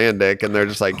Icelandic, and they're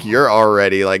just like, you're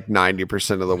already like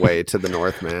 90% of the way to the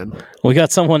Northman. We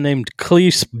got someone named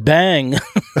Cleese Bang.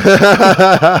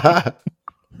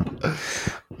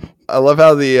 I love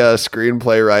how the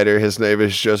screenplay writer, his name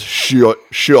is just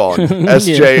Sean,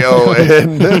 S-J-O-N.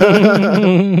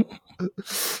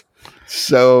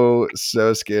 So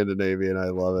Scandinavian. I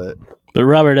love it. But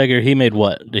Robert Eggers, he made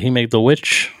what? Did he make The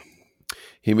Witch?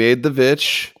 He made The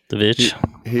Witch. The Witch?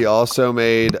 He also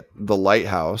made The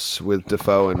Lighthouse with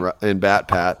Defoe and Bat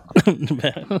Pat.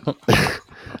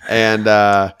 And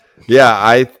yeah,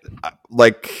 I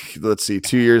like, let's see,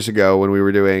 2 years ago when we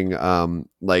were doing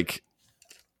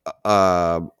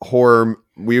horror,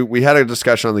 we had a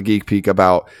discussion on the Geek Peak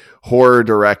about horror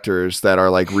directors that are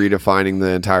like redefining the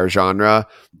entire genre,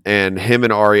 and him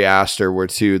and Ari Aster were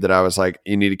two that I was like,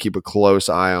 you need to keep a close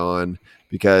eye on,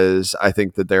 because I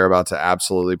think that they're about to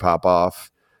absolutely pop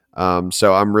off.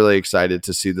 So I'm really excited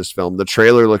to see this film. The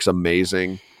trailer looks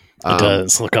amazing. It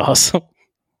does look awesome.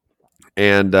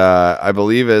 And I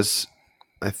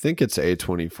think it's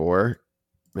A24,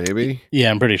 maybe. Yeah,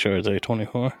 I'm pretty sure it's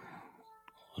A24.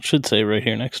 It should say right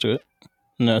here next to it.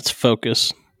 No, it's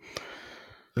Focus.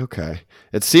 Okay.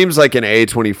 It seems like an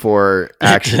A24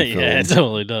 action film. Yeah, it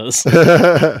totally does.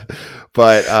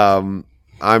 But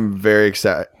I'm very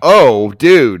excited. Oh,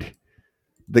 dude.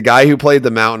 The guy who played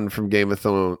the Mountain from Game of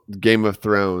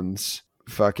Thrones,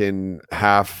 fucking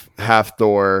half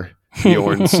Thor,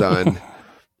 Bjorn's son.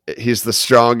 He's the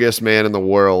strongest man in the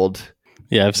world.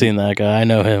 Yeah, I've seen that guy. I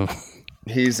know him.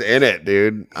 He's in it,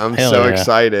 dude. I'm Hell so yeah.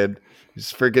 excited.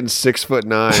 He's freaking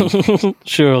 6'9".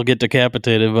 Sure, he'll get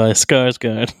decapitated by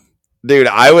Skarsgård. Dude,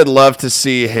 I would love to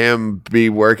see him be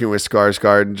working with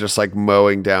Skarsgård and just like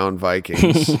mowing down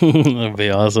Vikings. That'd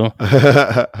be awesome.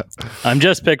 I'm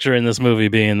just picturing this movie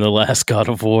being the last God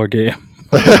of War game.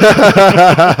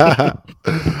 I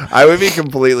would be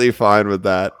completely fine with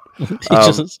that. He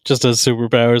just has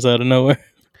superpowers out of nowhere.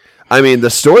 I mean, the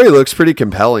story looks pretty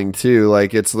compelling too.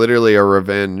 Like, it's literally a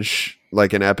revenge,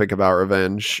 like an epic about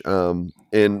revenge.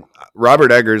 And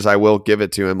Robert Eggers, I will give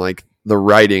it to him. Like, the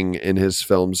writing in his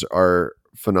films are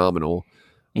phenomenal.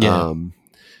 Yeah.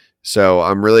 So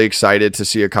I'm really excited to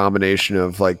see a combination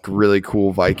of like really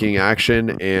cool Viking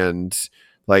action and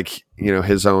like, you know,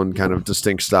 his own kind of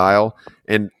distinct style.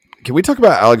 And can we talk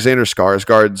about Alexander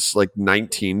Skarsgård's like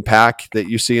 19 pack that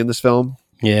you see in this film?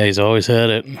 Yeah, he's always had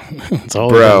it. It's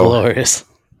always Bro. been glorious.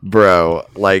 Bro,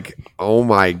 like, oh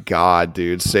my God,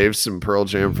 dude, save some Pearl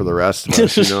Jam for the rest of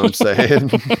us. You know what I'm saying?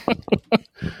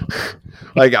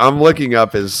 Like, I'm looking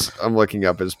up his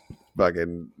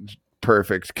fucking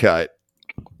perfect cut.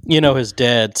 You know his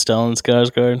dad, Stellan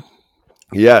Skarsgård,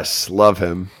 Yes, love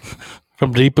him.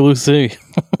 from Deep Blue Sea.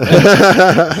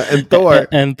 And Thor.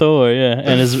 And Thor, yeah.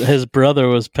 And his brother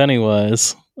was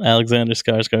Pennywise. Alexander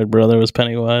Skarsgård brother was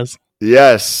Pennywise.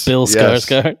 Yes. Bill yes.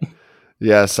 Skarsgård.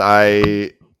 Yes,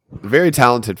 very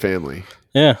talented family.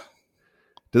 Yeah,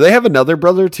 Do they have another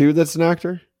brother too that's an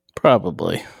actor?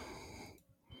 probably.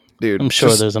 Dude, I'm sure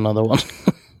just there's another one.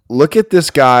 look at this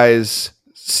guy's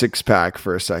six pack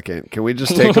for a second. Can we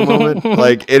just take a moment?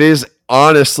 Like, it is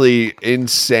honestly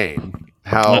insane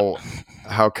how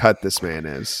cut this man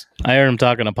is. I heard him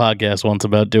talk on a podcast once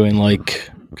about doing like,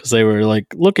 because they were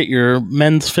like, look at your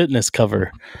Men's Fitness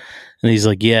cover. And he's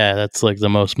like, yeah, that's like the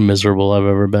most miserable I've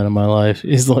ever been in my life.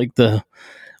 He's like,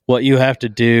 what you have to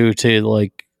do to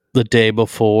like the day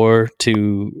before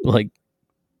to like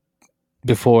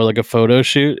before like a photo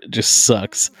shoot. It just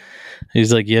sucks.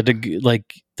 He's like, you had to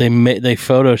like they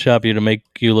Photoshop you to make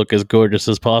you look as gorgeous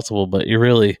as possible, but you're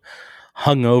really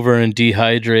hungover and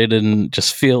dehydrated and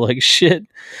just feel like shit.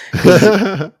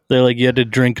 They're like, you had to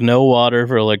drink no water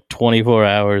for like 24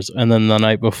 hours, and then the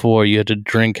night before you had to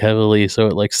drink heavily, so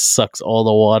it like sucks all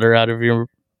the water out of your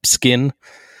skin,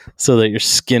 so that your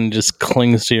skin just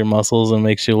clings to your muscles and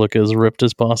makes you look as ripped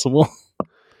as possible.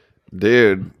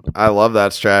 Dude, I love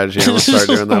that strategy. I'm gonna start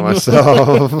doing that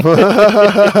myself.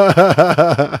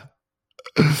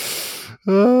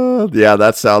 Yeah,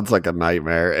 that sounds like a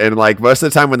nightmare. And like most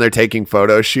of the time when they're taking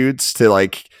photo shoots to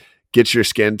like get your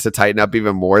skin to tighten up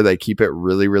even more, they keep it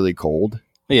really, really cold.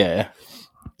 Yeah.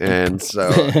 And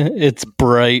so it's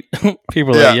bright.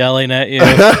 People are yelling at you.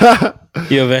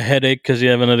 You have a headache because you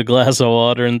haven't had a glass of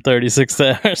water in 36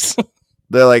 hours.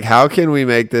 They're like, how can we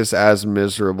make this as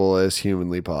miserable as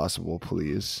humanly possible,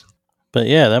 please? But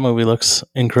yeah, that movie looks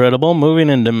incredible. Moving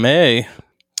into May,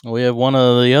 we have one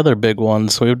of the other big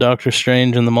ones. We have Doctor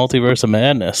Strange and the Multiverse of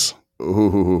Madness.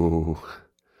 Ooh,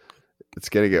 it's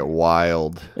going to get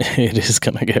wild. It is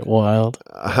going to get wild.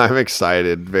 I'm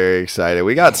excited, very excited.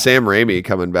 We got Sam Raimi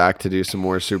coming back to do some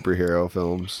more superhero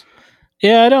films.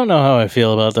 Yeah, I don't know how I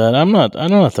feel about that. I'm not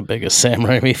the biggest Sam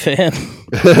Raimi fan.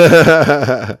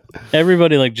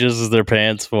 Everybody like jizzes their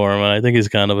pants for him, and I think he's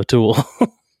kind of a tool.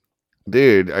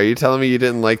 Dude, are you telling me you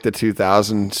didn't like the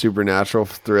 2000 supernatural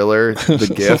thriller,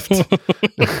 The Gift?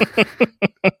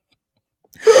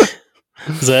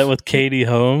 Is that with Katie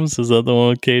Holmes? Is that the one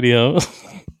with Katie Holmes?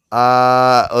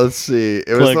 Let's see.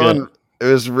 It was the one. It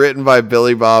was written by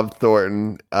Billy Bob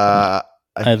Thornton. I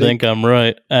think I'm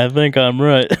right.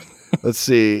 Let's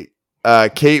see.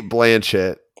 Kate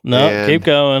Blanchett. No, keep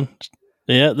going.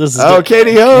 Yeah, this is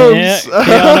Katie Holmes. Yeah,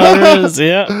 Keanu Reeves,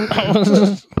 yeah.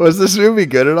 Was this movie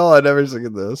good at all? I never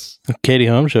seen this. Katie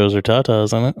Holmes shows her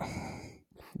tatas in it.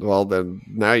 Well, then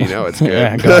now you know it's good.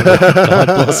 Yeah, God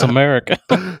bless America.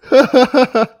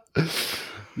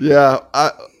 Yeah,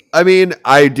 I mean,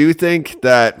 I do think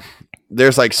that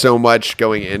there's like so much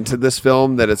going into this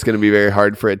film that it's going to be very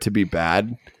hard for it to be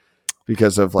bad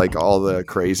because of like all the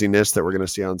craziness that we're going to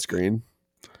see on screen.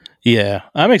 Yeah,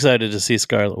 I'm excited to see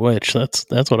Scarlet Witch.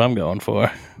 That's what I'm going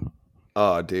for.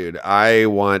 Oh, dude, I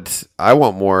want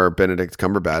more Benedict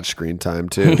Cumberbatch screen time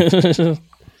too.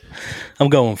 I'm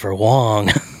going for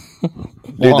Wong.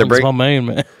 Dude, Wong's my main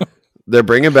man. They're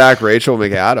bringing back Rachel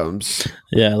McAdams.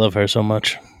 Yeah, I love her so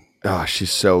much. Oh, she's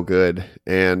so good.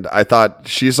 And I thought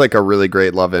she's like a really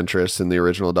great love interest in the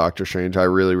original Doctor Strange. I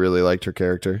really, really liked her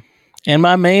character. And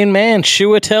my main man,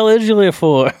 Chiwetel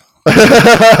Ejiofor.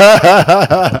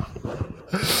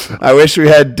 I wish we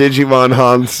had Digimon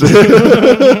Hans.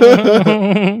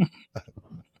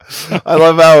 I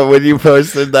love how when you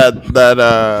posted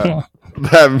that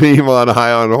meme on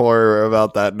High on Horror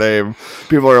about that name,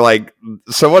 people are like,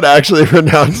 someone actually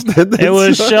pronounced it. It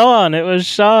was Sean.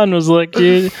 Sean was like,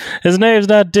 his name's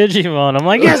not Digimon. I'm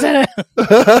like, yes, it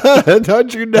is.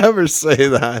 Don't you never say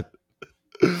that.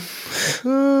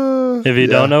 If you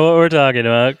don't know what we're talking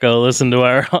about, go listen to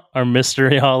our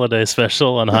mystery holiday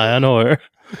special on High on Horror.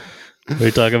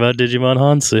 We talk about Digimon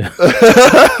Hansu.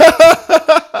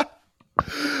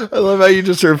 I love how you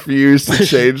just refuse to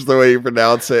change the way you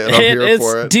pronounce it, and I'm here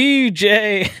for it. It's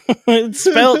DJ. It's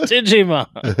spelled Digimon.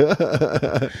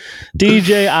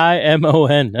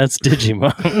 DJIMON. That's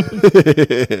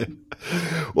Digimon.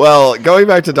 Well, going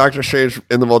back to Doctor Strange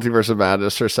in the Multiverse of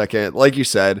Madness for a second, like you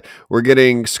said, we're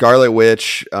getting Scarlet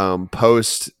Witch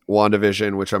post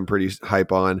WandaVision, which I'm pretty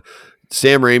hype on.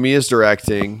 Sam Raimi is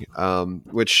directing,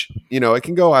 which, it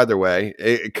can go either way.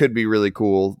 It could be really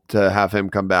cool to have him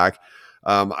come back.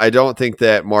 I don't think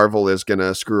that Marvel is going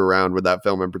to screw around with that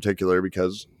film in particular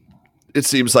because it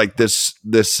seems like this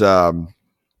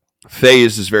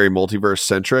phase is very multiverse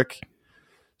centric.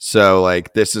 So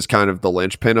like this is kind of the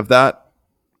linchpin of that.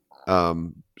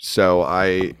 So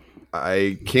I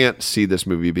can't see this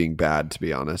movie being bad, to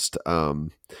be honest.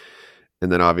 And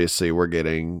then obviously we're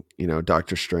getting,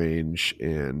 Doctor Strange,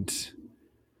 and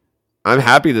I'm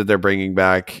happy that they're bringing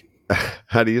back,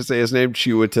 how do you say his name?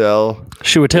 Chiwetel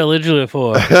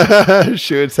Ejiofor.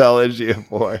 Chiwetel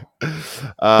Ejiofor.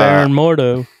 Baron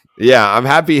Mordo. Yeah, I'm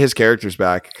happy his character's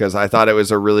back because I thought it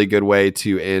was a really good way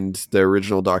to end the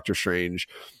original Doctor Strange,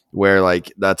 where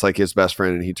like that's like his best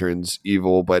friend and he turns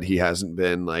evil, but he hasn't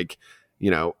been like,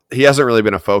 he hasn't really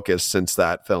been a focus since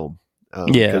that film.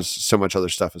 Because so much other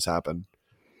stuff has happened.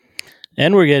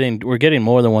 And we're getting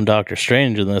more than one Doctor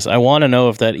Strange in this. I want to know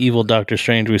if that evil Doctor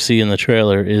Strange we see in the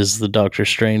trailer is the Doctor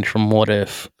Strange from What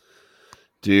If.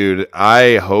 Dude,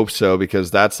 I hope so because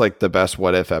that's like the best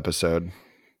What If episode.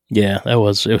 Yeah, it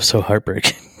was so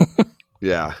heartbreaking.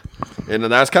 Yeah. And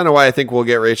that's kind of why I think we'll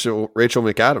get Rachel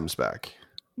McAdams back.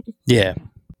 Yeah.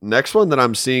 Next one that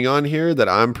I'm seeing on here that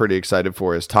I'm pretty excited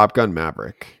for is Top Gun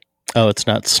Maverick. Oh, it's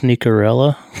not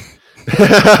Sneakerella?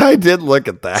 I did look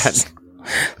at that.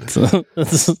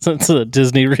 It's a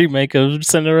Disney remake of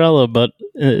Cinderella, but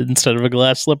instead of a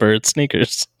glass slipper, it's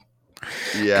sneakers.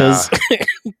 Yeah.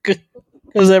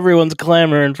 Because everyone's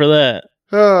clamoring for that.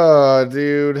 Oh,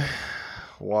 dude.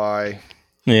 Why?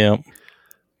 Yeah.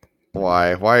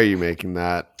 Why are you making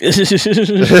that?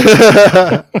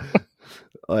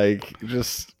 Like,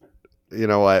 just, you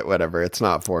know what? Whatever. It's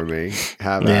not for me.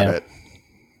 Have at it.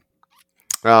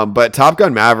 But Top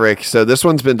Gun Maverick. So this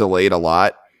one's been delayed a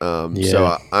lot.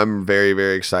 So I'm very,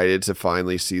 very excited to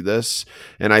finally see this.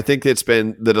 And I think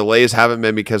the delays haven't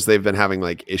been because they've been having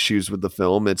like issues with the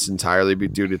film. It's entirely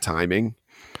due to timing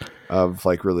of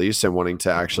like release and wanting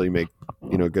to actually make,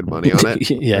 good money on it.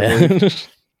 Yeah.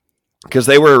 Because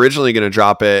they were originally going to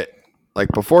drop it like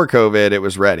before COVID, it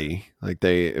was ready. Like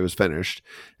it was finished.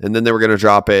 And then they were going to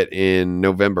drop it in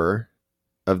November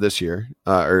of this year,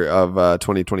 or of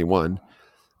 2021.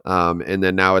 And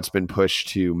then now it's been pushed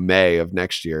to May of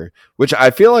next year, which I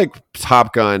feel like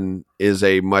Top Gun is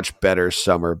a much better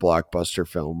summer blockbuster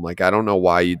film. Like, I don't know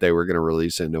why they were going to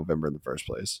release it in November in the first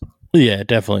place. Yeah, it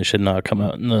definitely should not come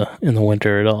out in the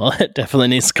winter at all. It definitely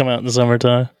needs to come out in the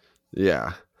summertime.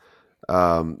 Yeah.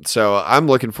 So I'm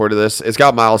looking forward to this. It's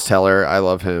got Miles Teller. I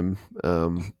love him.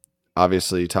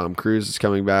 Obviously Tom Cruise is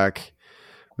coming back.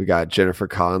 We got Jennifer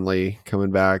Connelly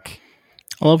coming back.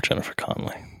 I love Jennifer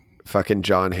Connelly. Fucking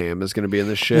John Hamm is going to be in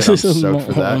this shit. I'm stoked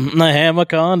for that. The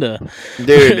Hamaconda.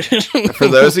 Dude, for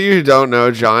those of you who don't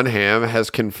know, John Hamm has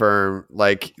confirmed,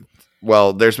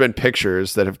 there's been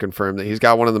pictures that have confirmed that he's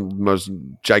got one of the most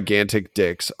gigantic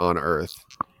dicks on Earth.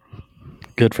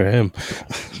 Good for him.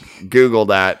 Google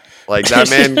that. Like,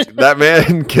 that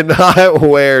man cannot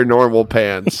wear normal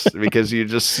pants because you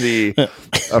just see a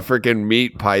freaking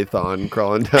meat python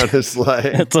crawling down his leg.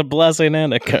 It's a blessing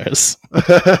and a curse.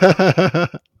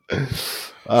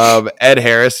 Ed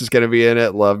Harris is going to be in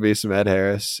it. Love me some Ed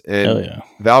Harris. And hell yeah.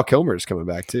 Val Kilmer's coming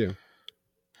back too.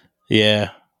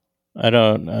 Yeah. I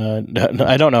don't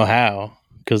know how,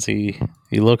 because he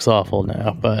looks awful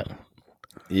now, but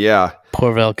yeah.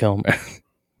 Poor Val Kilmer.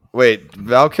 Wait,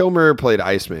 Val Kilmer played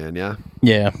Iceman, yeah?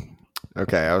 Yeah.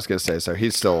 Okay, I was going to say, so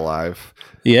he's still alive.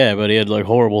 Yeah, but he had like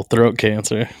horrible throat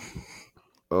cancer.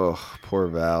 Oh, poor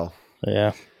Val.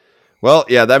 Yeah. Well,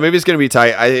 yeah, that movie's going to be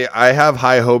tight. I have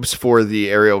high hopes for the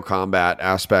aerial combat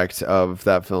aspect of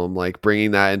that film. Like,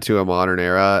 bringing that into a modern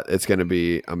era, it's going to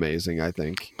be amazing, I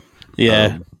think.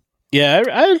 Yeah.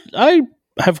 I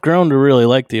have grown to really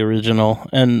like the original,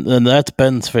 and that's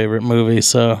Ben's favorite movie,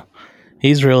 so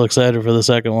he's real excited for the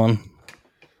second one.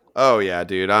 Oh yeah,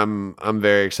 dude. I'm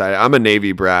very excited. I'm a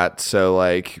Navy brat, so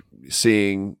like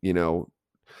seeing,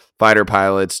 fighter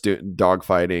pilots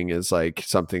dogfighting is like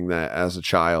something that as a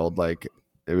child, like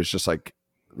it was just like,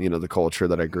 the culture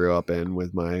that I grew up in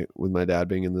with my dad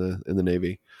being in the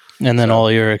Navy. And then all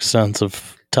your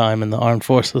extensive time in the armed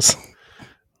forces.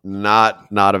 Not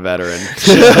a veteran.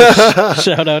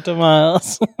 Shout out to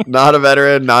Miles. Not a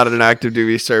veteran, not an active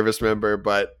duty service member,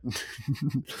 but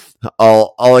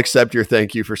I'll accept your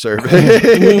thank you for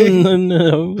serving.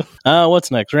 No.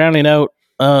 What's next? Rounding out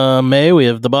May, we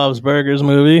have the Bob's Burgers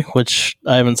movie, which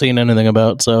I haven't seen anything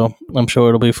about, so I'm sure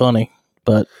it'll be funny,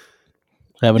 but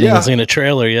I haven't even seen a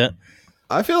trailer yet.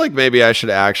 I feel like maybe I should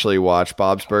actually watch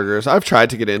Bob's Burgers. I've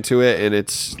tried to get into it, and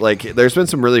it's like there's been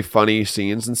some really funny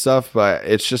scenes and stuff, but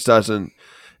it just doesn't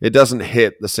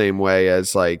hit the same way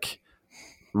as like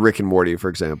Rick and Morty, for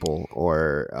example,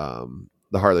 or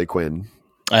the Harley Quinn.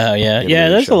 Oh yeah.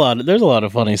 There's a lot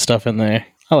of funny stuff in there.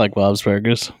 I like Bob's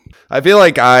Burgers. I feel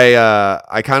like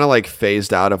I kind of like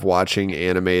phased out of watching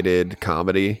animated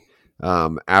comedy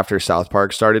after South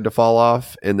Park started to fall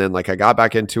off, and then like I got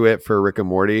back into it for Rick and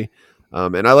Morty.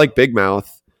 And I like Big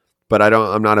Mouth, but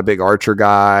I'm not a big Archer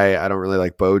guy. I don't really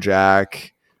like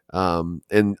BoJack.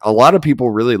 And a lot of people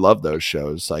really love those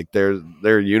shows. Like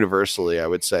they're universally, I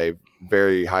would say,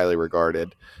 very highly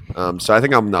regarded. So I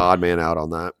think I'm the odd man out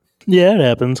on that. Yeah, it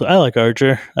happens. I like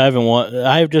Archer.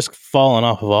 I've just fallen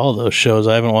off of all those shows.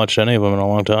 I haven't watched any of them in a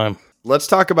long time. Let's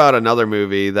talk about another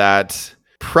movie that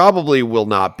probably will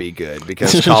not be good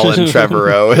because Colin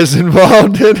Trevorrow is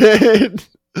involved in it.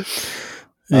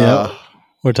 Yeah.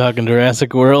 We're talking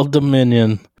Jurassic World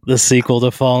Dominion, the sequel to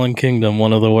Fallen Kingdom,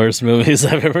 one of the worst movies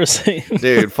I've ever seen.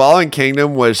 Dude, Fallen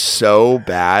Kingdom was so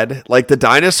bad. Like the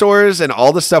dinosaurs and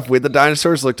all the stuff with the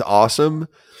dinosaurs looked awesome,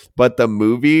 but the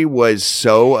movie was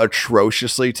so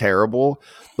atrociously terrible.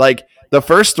 Like The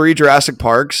first 3 Jurassic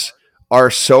Parks are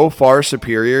so far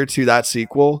superior to that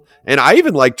sequel. And I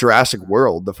even like Jurassic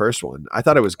World, the first one. I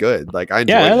thought it was good. Like, I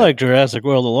enjoyed it. I like Jurassic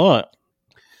World a lot.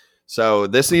 So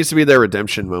this needs to be their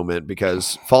redemption moment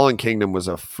because Fallen Kingdom was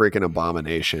a freaking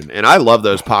abomination. And I love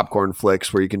those popcorn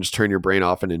flicks where you can just turn your brain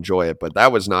off and enjoy it. But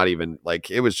that was not even like,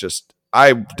 it was just,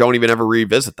 I don't even ever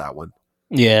revisit that one.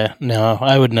 Yeah, no,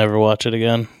 I would never watch it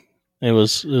again. It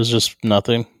was just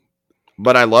nothing.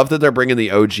 But I love that they're bringing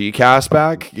the OG cast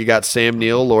back. You got Sam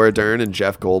Neill, Laura Dern, and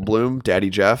Jeff Goldblum, Daddy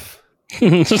Jeff.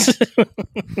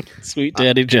 Sweet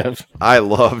Daddy Jeff. I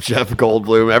love Jeff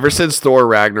Goldblum. Ever since Thor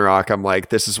Ragnarok, I'm like,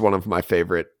 this is one of my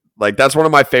favorite. Like, that's one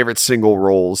of my favorite single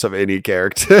roles of any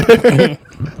character.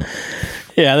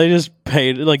 Yeah, they just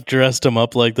dressed him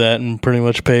up like that and pretty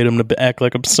much paid him to act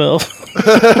like himself.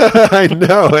 I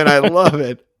know, and I love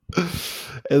it.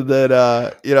 And then,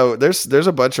 there's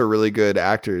a bunch of really good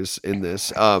actors in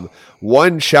this.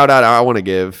 One shout out I want to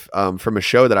give from a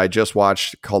show that I just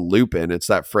watched called Lupin. It's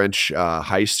that French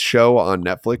heist show on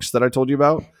Netflix that I told you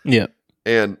about. Yeah.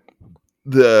 And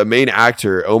the main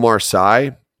actor, Omar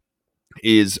Sy,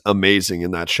 is amazing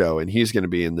in that show. And he's going to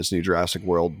be in this new Jurassic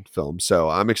World film. So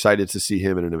I'm excited to see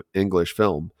him in an English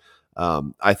film.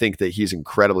 I think that he's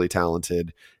incredibly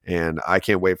talented, and I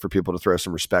can't wait for people to throw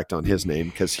some respect on his name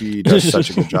because he does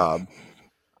such a good job.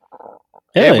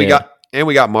 And we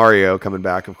got Mario coming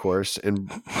back, of course, and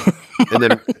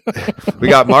then we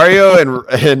got Mario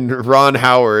and Ron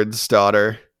Howard's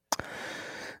daughter.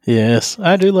 Yes,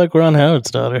 I do like Ron Howard's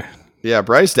daughter. Yeah,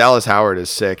 Bryce Dallas Howard is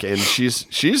sick, and she's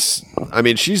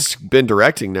been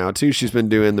directing now too. She's been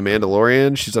doing The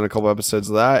Mandalorian. She's done a couple episodes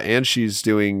of that, and she's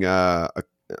doing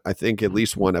I think at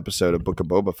least one episode of Book of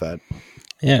Boba Fett.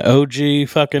 Yeah, OG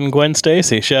fucking Gwen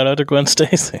Stacy. Shout out to Gwen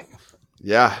Stacy.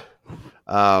 Yeah.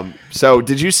 So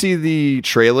did you see the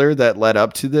trailer that led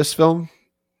up to this film?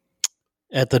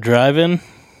 At the drive-in?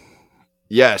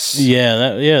 Yes. Yeah,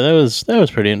 that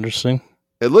was pretty interesting.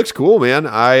 It looks cool, man.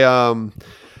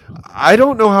 I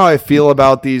don't know how I feel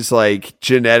about these like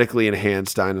genetically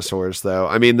enhanced dinosaurs though.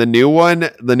 I mean, the new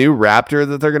raptor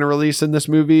that they're going to release in this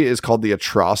movie is called the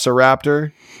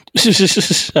Atrociraptor.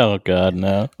 Oh God,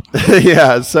 no.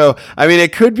 Yeah. So, I mean,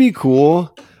 it could be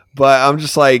cool, but I'm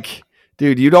just like,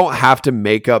 dude, you don't have to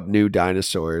make up new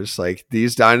dinosaurs. Like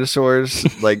these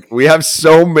dinosaurs, like we have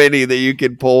so many that you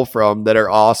can pull from that are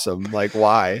awesome. Like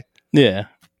why? Yeah.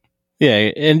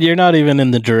 Yeah, and you're not even in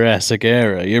the Jurassic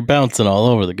era. You're bouncing all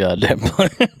over the goddamn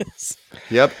place.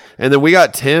 Yep. And then we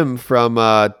got Tim from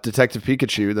Detective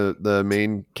Pikachu, the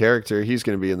main character. He's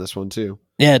going to be in this one too.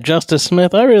 Yeah, Justice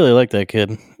Smith. I really like that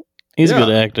kid. He's a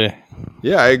good actor.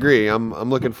 Yeah, I agree.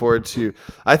 I'm looking forward to.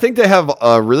 I think they have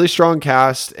a really strong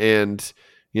cast, and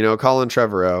Colin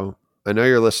Trevorrow. I know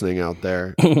you're listening out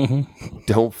there.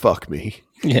 Don't fuck me.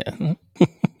 Yeah.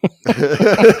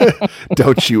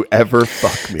 Don't you ever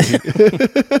fuck me.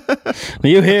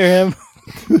 You hear him?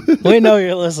 We know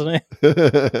you're listening.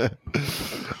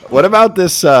 What about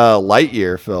this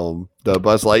Lightyear film, the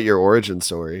Buzz Lightyear origin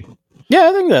story? Yeah,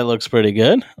 I think that looks pretty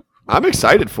good. I'm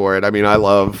excited for it. I mean, I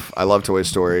love Toy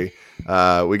Story.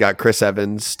 We got Chris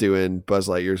Evans doing Buzz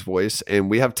Lightyear's voice, and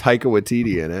we have Taika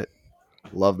Waititi in it.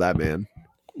 Love that man.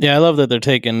 Yeah, I love that they're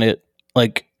taking it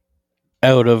like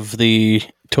out of the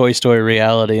Toy Story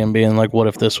reality and being like, what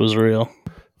if this was real?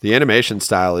 The animation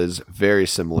style is very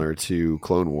similar to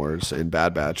Clone Wars and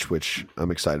Bad Batch, which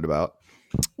I'm excited about.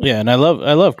 Yeah, and I love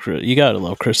you gotta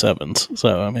love Chris Evans.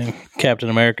 So I mean, Captain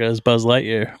America is Buzz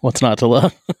Lightyear. What's not to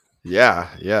love? Yeah,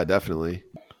 definitely.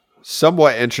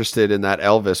 Somewhat interested in that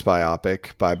Elvis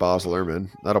biopic by Baz Luhrmann.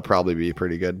 That'll probably be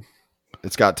pretty good.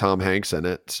 It's got Tom Hanks in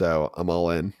it, so I'm all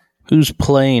in. Who's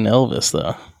playing Elvis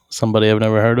though? Somebody I've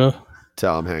never heard of?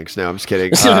 Tom Hanks. No, I'm just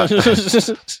kidding.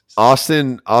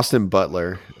 Austin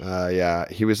Butler. Yeah,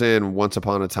 he was in Once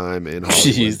Upon a Time in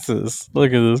Hollywood. Jesus,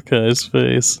 look at this guy's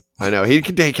face. I know he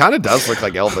kind of does look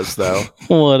like Elvis, though.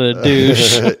 What a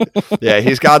douche. Yeah,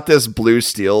 he's got this blue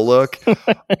steel look.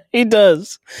 He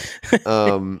does.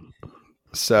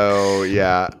 So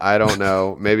yeah, I don't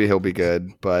know. Maybe he'll be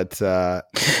good, but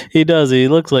he does. He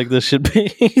looks like this should be.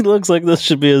 He looks like this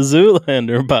should be a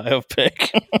Zoolander biopic.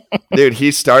 Dude,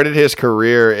 he started his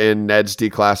career in Ned's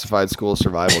Declassified School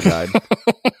Survival Guide,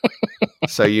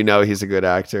 so he's a good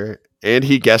actor. And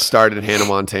he guest starred in Hannah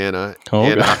Montana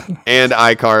and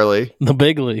iCarly. The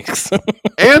big leagues.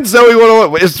 And Zoe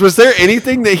 101. Was there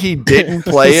anything that he didn't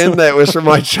play in that was from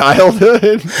my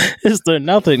childhood? Is there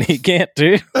nothing he can't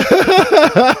do?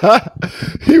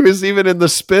 He was even in the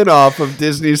spin-off of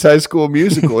Disney's High School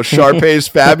Musical, Sharpay's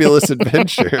Fabulous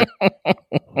Adventure.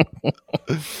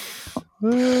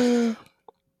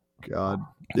 God.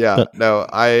 Yeah, no,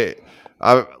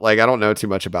 I don't know too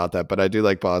much about that, but I do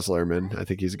like Baz Luhrmann. I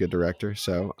think he's a good director,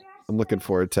 so I'm looking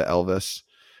forward to Elvis.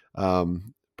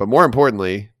 But more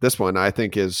importantly, this one I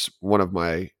think is one of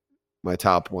my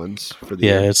top ones for the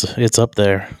year. It's up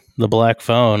there. The Black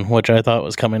Phone, which I thought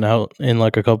was coming out in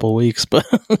like a couple weeks, but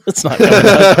it's not coming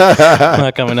out.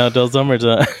 Not coming out till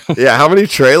summertime. Yeah, how many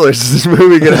trailers is this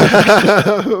movie gonna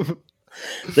have?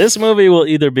 This movie will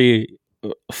either be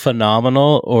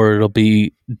phenomenal or it'll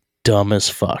be dumb as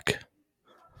fuck.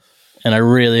 And I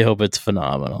really hope it's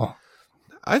phenomenal.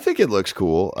 I think it looks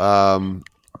cool. I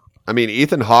mean,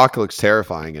 Ethan Hawke looks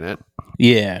terrifying in it.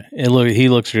 Yeah, he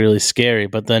looks really scary,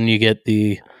 but then you get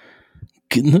the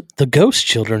ghost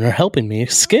children are helping me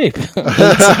escape.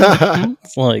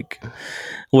 It's like,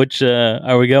 which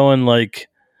are we going like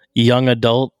young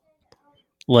adult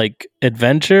like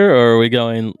adventure, or are we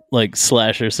going like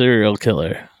slasher serial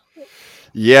killer?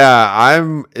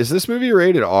 Yeah, is this movie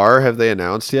rated R? Have they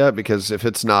announced yet? Because if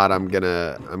it's not, I'm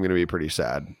gonna be pretty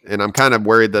sad. And I'm kind of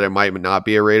worried that it might not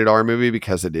be a rated R movie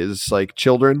because it is like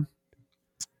children.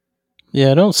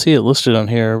 Yeah, I don't see it listed on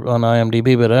here on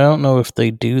IMDb, but I don't know if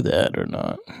they do that or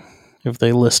not. If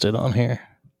they list it on here.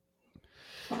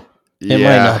 It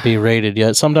might not be rated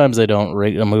yet. Sometimes they don't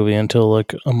rate a movie until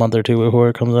like a month or two before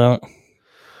it comes out.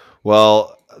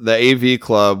 Well, the AV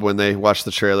Club, when they watched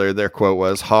the trailer, their quote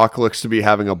was, "Hawk looks to be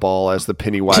having a ball as the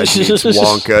Pennywise meets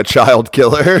Wonka child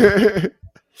killer."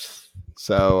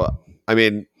 So, I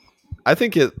mean, I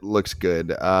think it looks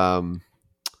good.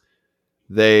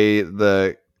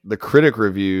 The critic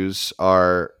reviews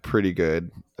are pretty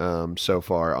good so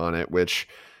far on it, which,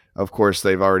 of course,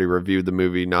 they've already reviewed the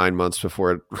movie 9 months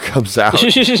before it comes out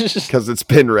because it's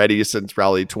been ready since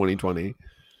probably 2020.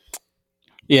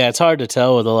 Yeah, it's hard to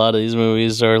tell with a lot of these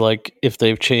movies or like if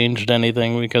they've changed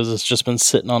anything because it's just been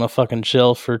sitting on a fucking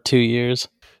shelf for 2 years.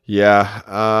 Yeah,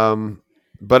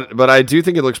 but I do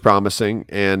think it looks promising,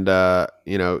 and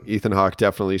Ethan Hawke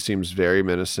definitely seems very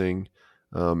menacing.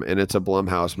 And it's a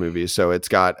Blumhouse movie, so it's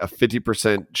got a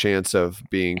 50% chance of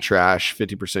being trash,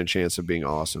 50% chance of being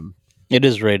awesome. It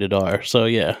is rated R, so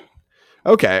yeah.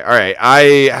 Okay, all right.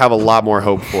 I have a lot more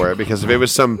hope for it because if it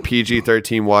was some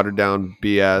PG-13 watered down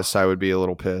BS, I would be a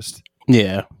little pissed.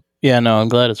 Yeah. Yeah, no, I'm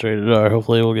glad it's rated R.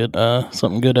 Hopefully we'll get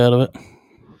something good out of it.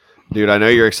 Dude, I know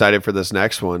you're excited for this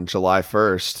next one, July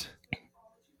 1st.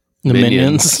 The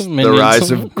Minions. The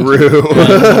Rise of Gru.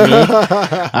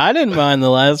 I didn't mind the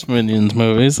last Minions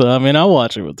movie, so I mean, I'll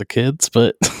watch it with the kids,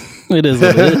 but it is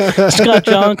what it is. It's got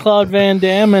Jean-Claude Van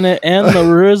Damme in it and the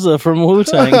RZA from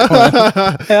Wu-Tang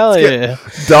Clan. Hell yeah.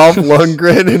 Dolph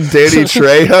Lundgren and Danny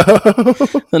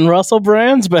Trejo. And Russell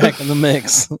Brand's back in the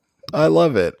mix. I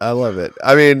love it.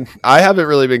 I mean, I haven't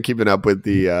really been keeping up with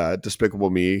the Despicable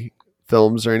Me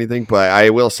films or anything, but I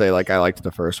will say, like, I liked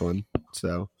the first one,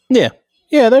 so. Yeah.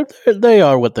 Yeah, they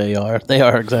are what they are. They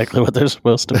are exactly what they're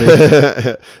supposed to be.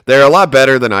 They're a lot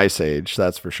better than Ice Age,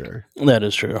 that's for sure. That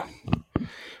is true.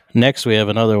 Next, we have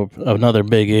another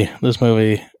biggie. This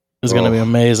movie is going to be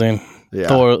amazing. Yeah.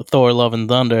 Thor: Love and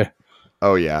Thunder.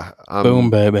 Oh yeah, Boom,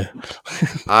 baby.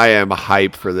 I am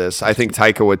hyped for this. I think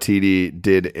Taika Waititi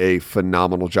did a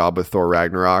phenomenal job with Thor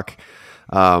Ragnarok.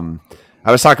 I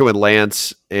was talking with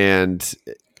Lance and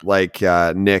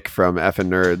Nick from Effin'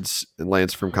 Nerds and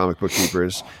Lance from Comic Book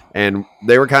Keepers, and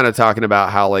they were kind of talking about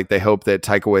how like they hope that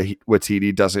Taika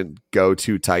Waititi doesn't go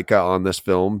to Taika on this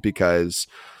film because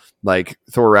like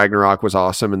Thor Ragnarok was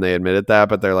awesome and they admitted that,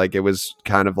 but they're like it was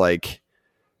kind of like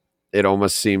it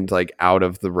almost seemed like out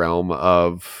of the realm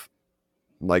of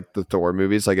like the Thor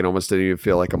movies. Like it almost didn't even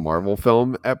feel like a Marvel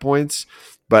film at points.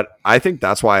 But I think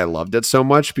that's why I loved it so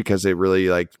much because it really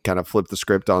like kind of flipped the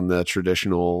script on the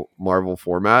traditional Marvel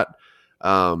format.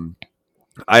 I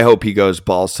hope he goes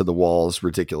balls to the walls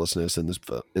ridiculousness in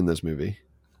this movie.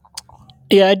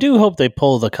 Yeah, I do hope they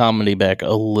pull the comedy back a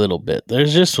little bit.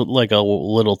 There's just like a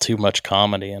little too much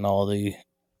comedy in all the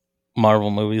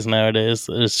Marvel movies nowadays.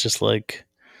 It's just like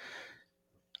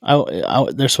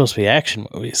they're supposed to be action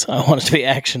movies. I want it to be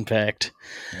action packed.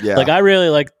 Yeah, like I really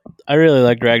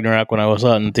liked Ragnarok when I was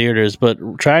out in theaters, but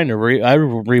trying to I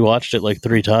rewatched it like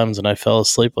 3 times and I fell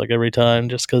asleep like every time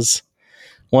just because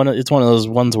it's one of those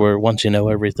ones where once you know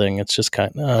everything, it's just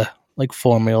kind of like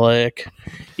formulaic.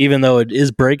 Even though it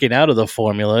is breaking out of the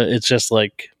formula, it's just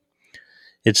like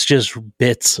it's just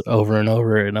bits over and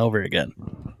over and over again.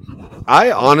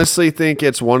 I honestly think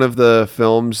it's one of the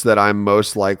films that I'm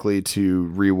most likely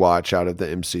to rewatch out of the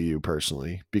MCU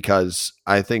personally, because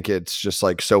I think it's just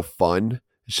like so fun.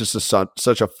 It's just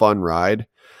such a fun ride.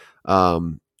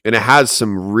 And it has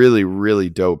some really, really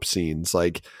dope scenes.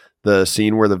 Like the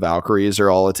scene where the Valkyries are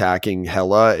all attacking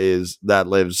Hela that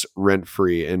lives rent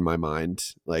free in my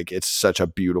mind. Like, it's such a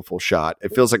beautiful shot.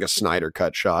 It feels like a Snyder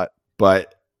cut shot.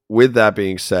 But with that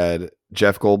being said,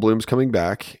 Jeff Goldblum's coming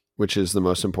back, which is the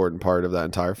most important part of that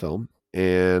entire film.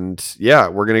 And yeah,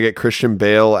 we're going to get Christian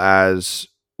Bale as,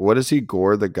 what is he?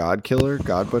 Gore the God Killer?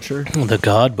 God Butcher? The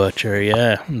God Butcher,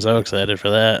 yeah. I'm so excited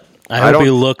for that. I hope he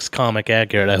looks comic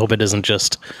accurate. I hope it isn't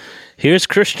just, here's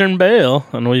Christian Bale,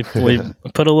 and we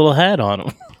put a little hat on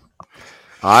him.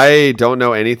 I don't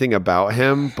know anything about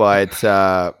him, but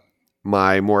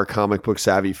my more comic book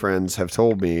savvy friends have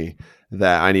told me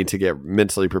that I need to get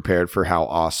mentally prepared for how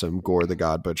awesome Gore the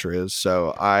God Butcher is.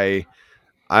 So I'm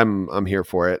here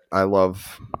for it. I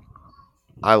love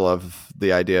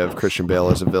the idea of Christian Bale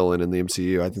as a villain in the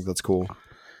MCU. I think that's cool.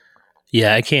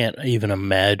 Yeah, I can't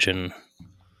imagine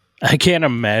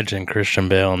Christian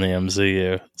Bale in the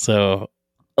MCU. So,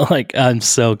 like, I'm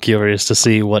so curious to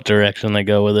see what direction they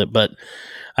go with it. But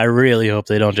I really hope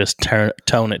they don't just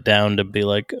tone it down to be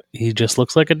like, he just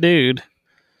looks like a dude.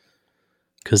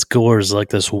 Because Gore's like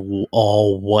this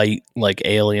all white, like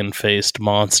alien-faced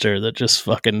monster that just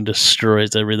fucking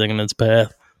destroys everything in its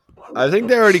path. I think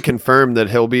they already confirmed that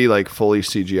he'll be like fully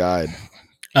CGI'd.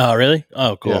 Oh, really?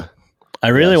 Oh, cool. Yeah.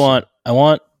 I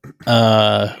want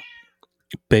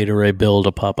Beta Ray Bill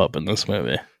to pop up in this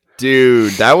movie.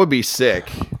 Dude, that would be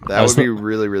sick. That would be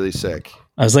really, really sick.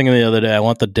 I was thinking the other day, I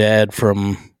want the dad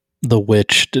from The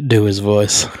Witch to do his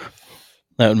voice.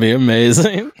 That would be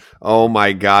amazing. Oh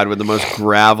my God, with the most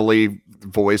gravelly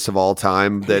voice of all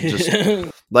time that just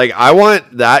like, I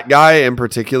want that guy in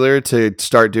particular to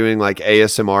start doing like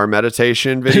ASMR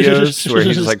meditation videos where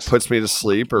he just like puts me to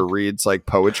sleep or reads like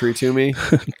poetry to me.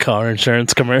 Car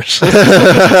insurance commercial.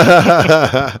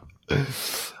 The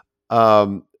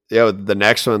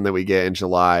next one that we get in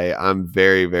July, I'm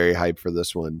very, very hyped for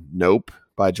this one. Nope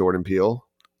by Jordan Peele.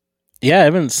 Yeah,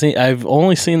 I've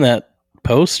only seen that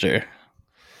poster.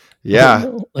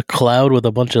 Yeah. A cloud with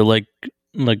a bunch of like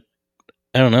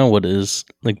I don't know what is,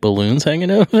 like balloons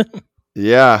hanging out of it.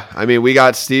 Yeah. I mean, we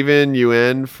got Steven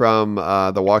Yeun from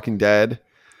The Walking Dead.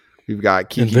 We've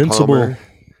got Keke Invincible. Palmer.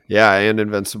 Yeah, and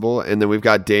Invincible. And then we've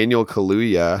got Daniel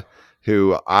Kaluuya,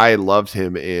 who I loved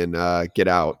him in Get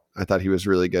Out. I thought he was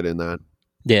really good in that.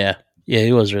 Yeah,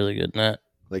 he was really good in that.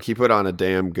 Like, he put on a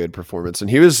damn good performance. And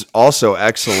he was also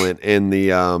excellent in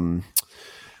the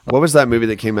what was that movie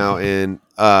that came out in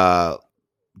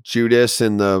Judas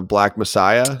and the Black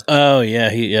Messiah? Oh yeah,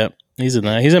 he's in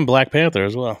that. He's in Black Panther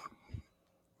as well.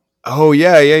 Oh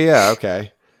yeah.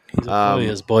 Okay. He's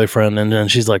his boyfriend, and then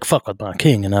she's like, "Fuck with my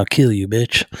king, and I'll kill you,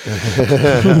 bitch."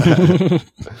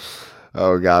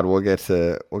 Oh God, we'll get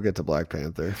to Black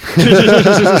Panther.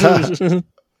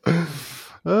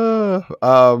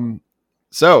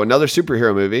 So another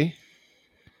superhero movie,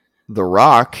 The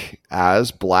Rock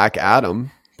as Black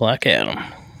Adam. Black Adam.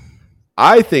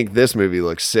 I think this movie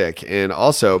looks sick, and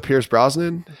also Pierce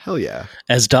Brosnan. Hell yeah,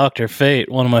 as Dr.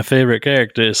 Fate, one of my favorite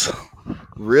characters.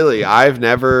 Really, I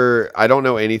don't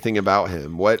know anything about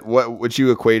him. What would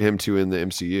you equate him to in the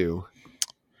MCU?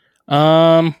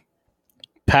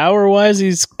 Power wise,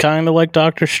 he's kind of like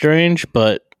Doctor Strange,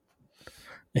 but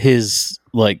his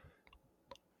like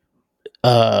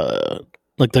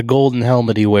the golden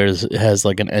helmet he wears has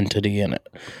like an entity in it.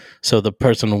 So the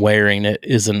person wearing it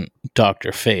isn't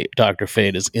Dr. Fate. Dr.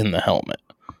 Fate is in the helmet.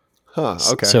 Huh,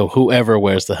 okay. So whoever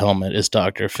wears the helmet is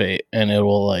Dr. Fate, and it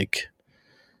will like,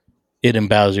 it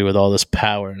imbues you with all this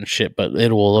power and shit, but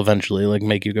it will eventually like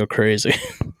make you go crazy.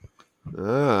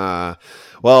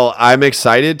 Well, I'm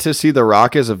excited to see The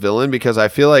Rock as a villain because I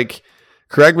feel like,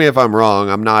 correct me if I'm wrong,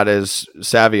 I'm not as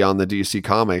savvy on the DC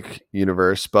comic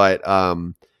universe, but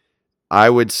I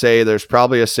would say there's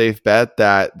probably a safe bet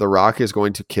that The Rock is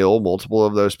going to kill multiple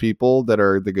of those people that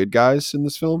are the good guys in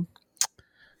this film.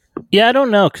 Yeah, I don't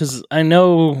know, because I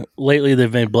know lately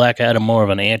they've made Black Adam more of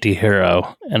an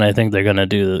anti-hero, and I think they're going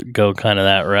to go kind of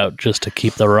that route just to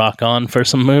keep The Rock on for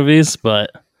some movies,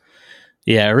 but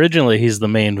yeah, originally he's the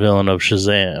main villain of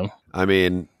Shazam. I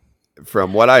mean,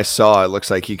 from what I saw, it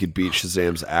looks like he could beat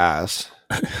Shazam's ass.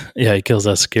 Yeah, he kills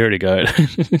that security guard.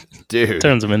 Dude.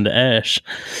 Turns him into ash.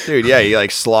 Dude, yeah, he like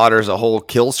slaughters a whole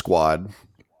kill squad.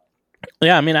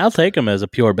 Yeah, I mean, I'll take him as a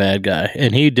pure bad guy,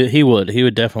 and he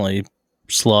would definitely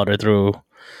slaughter through,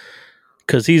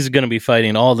 because he's going to be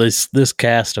fighting all this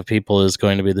cast of people is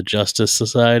going to be the Justice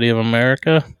Society of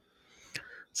America.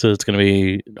 So it's going to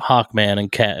be Hawkman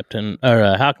and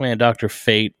Hawkman, Dr.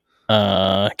 Fate.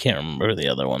 I can't remember who the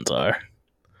other ones are.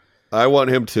 I want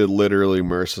him to literally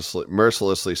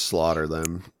mercilessly slaughter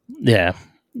them. Yeah.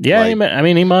 Yeah, like,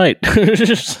 he might.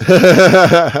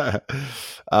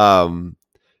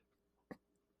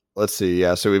 let's see.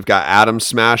 Yeah, so we've got Atom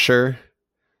Smasher,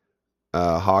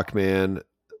 Hawkman,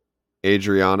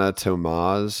 Adriana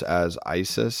Tomaz as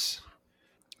Isis,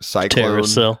 Cyclone.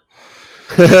 Terracell.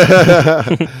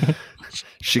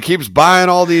 She keeps buying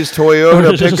all these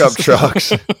Toyota pickup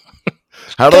trucks.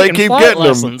 How do they Taking keep flight getting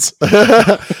lessons. them?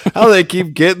 How do they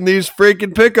keep getting these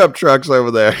freaking pickup trucks over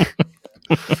there?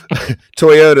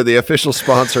 Toyota, the official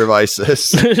sponsor of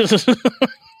ISIS.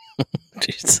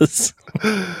 Jesus.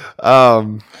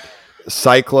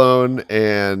 Cyclone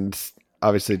and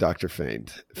obviously Dr.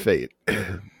 Fate.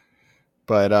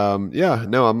 But yeah,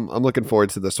 no, I'm looking forward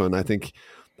to this one. I think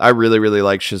I really, really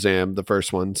like Shazam, the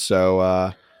first one.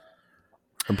 So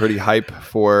I'm pretty hype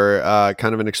for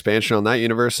kind of an expansion on that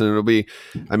universe. And it'll be,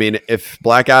 I mean, if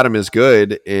Black Adam is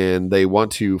good and they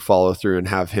want to follow through and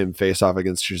have him face off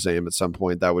against Shazam at some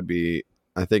point, that would be,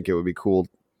 I think it would be cool.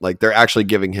 Like they're actually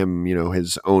giving him, you know,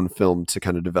 his own film to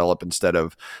kind of develop instead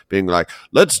of being like,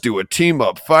 let's do a team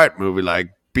up fight movie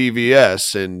like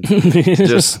BVS and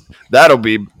just that'll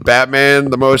be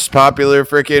Batman, the most popular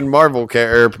freaking Marvel or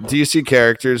DC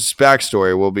character's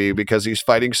backstory will be because he's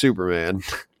fighting Superman.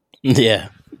 Yeah.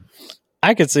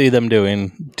 I could see them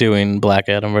doing Black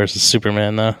Adam versus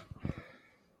Superman though.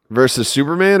 Versus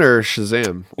Superman or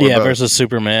Shazam? Or Yeah, both? versus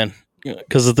Superman.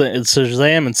 Because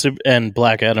Shazam and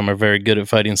Black Adam are very good at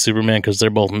fighting Superman because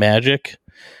they're both magic,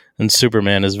 and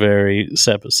Superman is very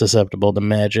susceptible to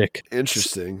magic.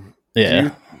 Interesting.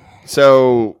 Yeah.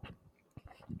 So,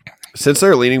 since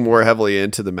they're leaning more heavily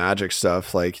into the magic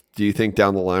stuff, like, do you think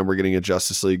down the line we're getting a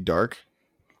Justice League Dark?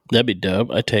 That'd be dope.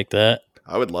 I take that.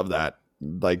 I would love that.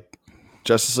 Like,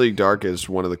 Justice League Dark is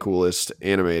one of the coolest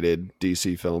animated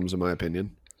DC films, in my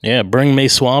opinion. Yeah, bring me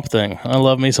Swamp Thing. I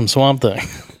love me some Swamp Thing.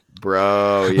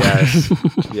 Bro, yes.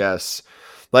 Yes.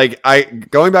 Like,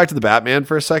 going back to the Batman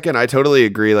for a second, I totally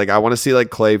agree. Like, I want to see, like,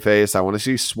 Clayface. I want to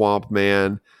see Swamp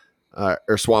Man.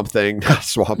 Or Swamp Thing.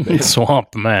 Swamp Man.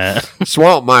 Swamp Man.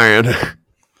 Swamp Man.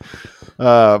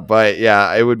 But,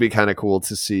 yeah, it would be kind of cool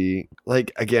to see.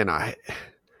 Like, again,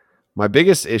 my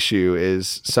biggest issue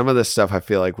is some of this stuff I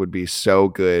feel like would be so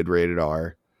good rated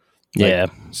R. Like, Yeah.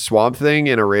 Swamp Thing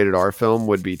in a rated R film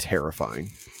would be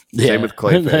terrifying. Yeah. Same with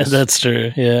Clayface. That's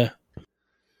true. Yeah.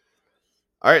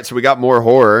 All right, so we got more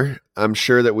horror. I'm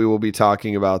sure that we will be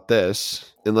talking about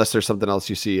this, unless there's something else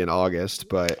you see in August,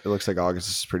 but it looks like August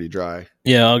is pretty dry.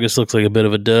 Yeah, August looks like a bit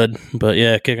of a dud. But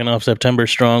yeah, kicking off September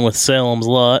strong with Salem's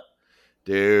Lot.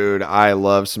 Dude, I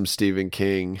love some Stephen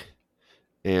King.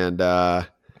 And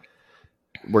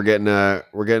we're getting a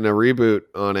reboot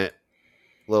on it.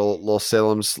 Little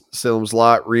Salem's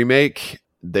Lot remake.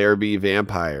 There Be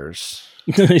Vampires.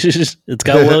 It's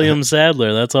got William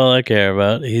Sadler. That's all I care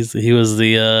about. He was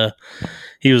the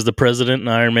president in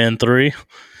Iron Man 3.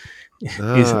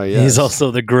 He's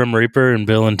also the Grim Reaper in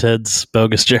Bill and Ted's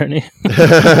Bogus Journey.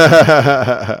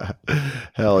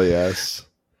 Hell yes.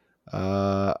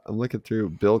 I'm looking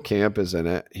through. Bill Camp is in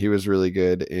it. He was really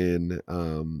good in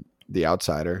The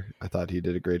Outsider. I thought he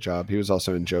did a great job. He was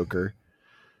also in Joker.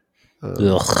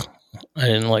 Ugh, I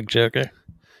didn't like Joker.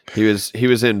 He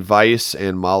was in Vice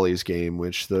and Molly's Game,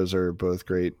 which those are both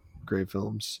great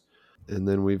films. And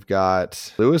then we've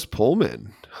got Lewis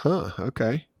Pullman. Huh,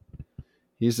 okay.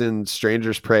 He's in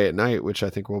Strangers Prey at Night, which I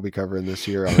think we'll be covering this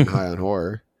year on High on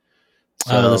Horror.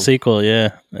 The sequel,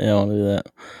 yeah. Yeah, I want to do that.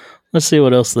 Let's see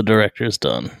what else the director's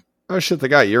done. Oh shit, they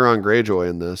got Euron Greyjoy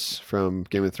in this from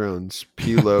Game of Thrones.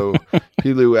 Pilu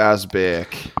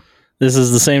Asbæk. This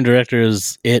is the same director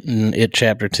as It and It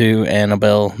Chapter 2,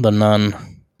 Annabelle, The Nun.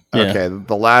 Yeah. Okay,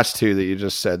 the last two that you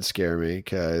just said scare me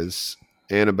because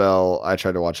Annabelle, I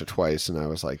tried to watch it twice and I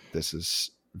was like, this is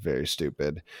very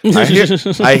stupid. I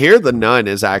hear The Nun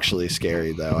is actually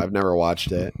scary though. I've never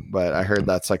watched it, but I heard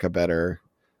that's like a better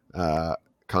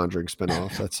Conjuring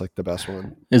spinoff. That's like the best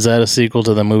one. Is that a sequel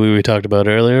to the movie we talked about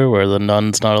earlier where the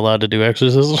nun's not allowed to do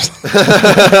exorcisms?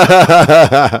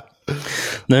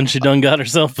 Then she done got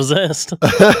herself possessed.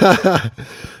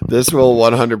 This will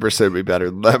 100% be better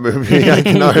than that movie. I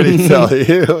can already tell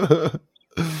you.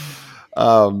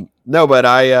 No, but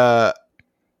I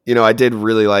did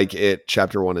really like It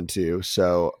Chapter 1 and 2.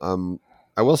 So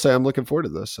I will say I'm looking forward to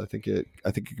this. I think it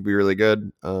could be really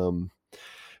good.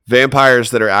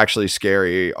 Vampires that are actually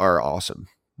scary are awesome.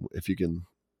 If you can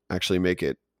actually make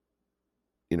it,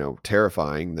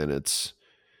 terrifying, then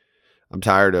I'm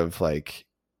tired of like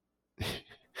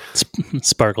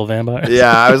Sparkle Vampire.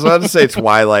 Yeah, I was about to say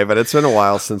Twilight, but it's been a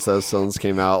while since those films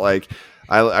came out. Like,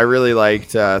 I really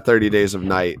liked 30 Days of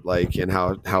Night, like, and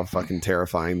how fucking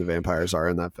terrifying the vampires are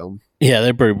in that film. Yeah,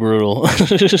 they're pretty brutal.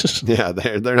 Yeah,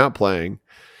 they're not playing,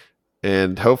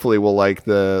 and hopefully we'll like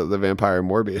the vampire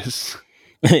Morbius.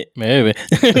 Maybe.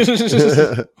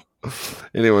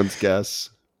 Anyone's guess.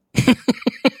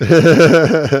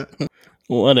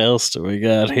 What else do we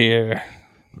got here?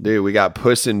 Dude, we got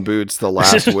Puss in Boots: The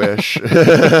Last Wish.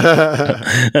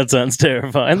 That sounds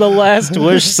terrifying. The Last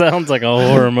Wish sounds like a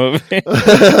horror movie.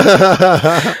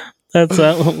 That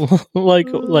sounds like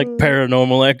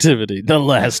Paranormal Activity. The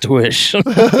Last Wish.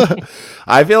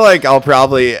 I feel like I'll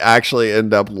probably actually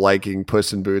end up liking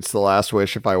Puss in Boots: The Last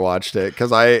Wish if I watched it,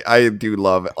 because I do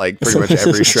love like pretty much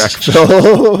every Shrek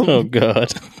film. Oh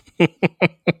God.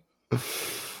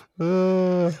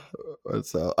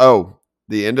 What's that? Oh,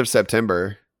 the end of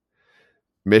September.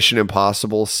 Mission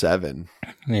Impossible 7.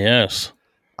 Yes.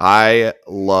 I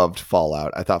loved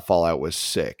Fallout. I thought Fallout was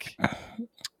sick.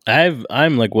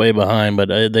 I'm like way behind,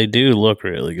 but they do look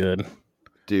really good.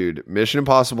 Dude, Mission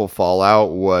Impossible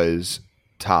Fallout was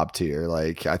top tier.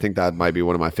 Like, I think that might be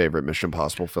one of my favorite Mission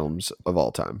Impossible films of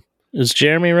all time. Is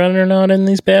Jeremy Renner not in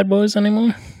these bad boys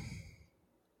anymore?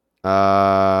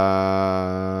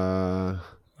 I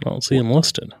don't see him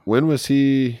listed. When was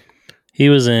he? He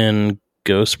was in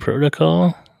Ghost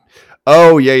Protocol.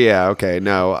 Oh, yeah. Okay.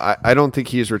 No, I don't think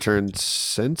he's returned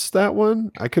since that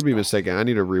one. I could be mistaken. I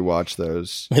need to rewatch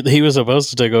those. He was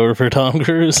supposed to take over for Tom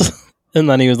Cruise. And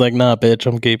then he was like, nah, bitch,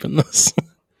 I'm keeping this.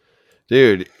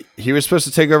 Dude, he was supposed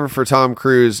to take over for Tom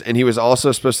Cruise, and he was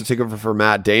also supposed to take over for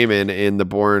Matt Damon in the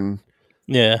Bourne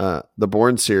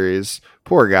series.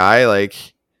 Poor guy.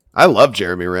 Like, I love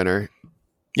Jeremy Renner.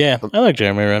 Yeah, I like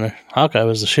Jeremy Renner. Hawkeye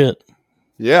was the shit.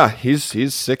 Yeah,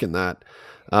 he's sick in that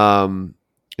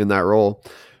role.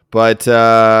 But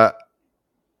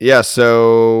yeah,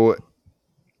 so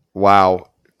wow.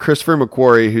 Christopher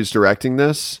McQuarrie, who's directing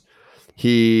this,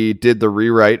 he did the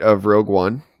rewrite of Rogue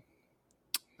One.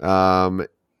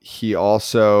 He's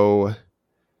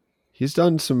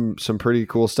done some pretty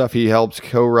cool stuff. He helped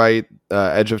co-write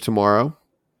Edge of Tomorrow,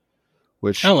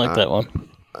 which I like that one.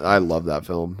 I love that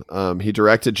film. He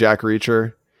directed Jack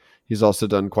Reacher. He's also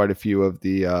done quite a few of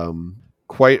the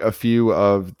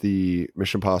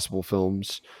Mission Impossible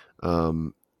films.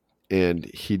 And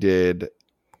he did,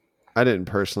 I didn't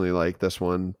personally like this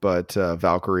one, but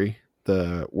Valkyrie,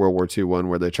 the World War II one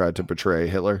where they tried to portray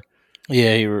Hitler.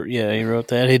 Yeah, he wrote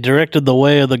that. He directed The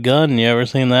Way of the Gun. You ever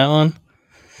seen that one?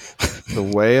 The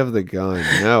Way of the Gun.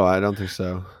 No, I don't think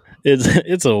so.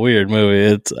 It's a weird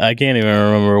movie. I can't even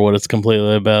remember what it's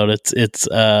completely about. It's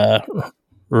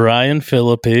Ryan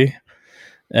Phillippe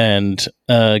and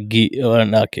not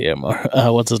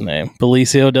Guillermo. What's his name?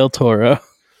 Benicio del Toro.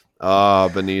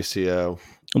 Benicio.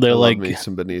 They're love me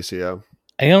some Benicio.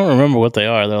 I don't remember what they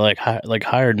are. They're like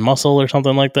hired muscle or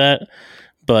something like that.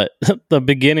 But the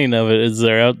beginning of it is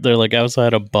they're like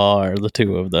outside a bar, the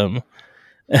two of them,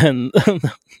 and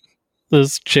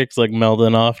this chick's like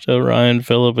melting off to Ryan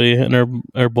Phillippe, and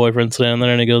her boyfriend's standing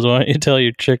there, and he goes, "Why don't you tell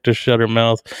your chick to shut her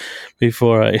mouth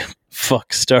before I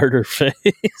fuck start her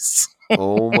face?"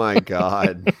 Oh my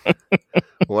God.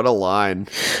 What a line.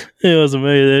 It was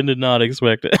amazing. I did not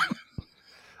expect it.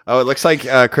 Oh, it looks like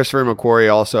Christopher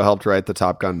McQuarrie also helped write the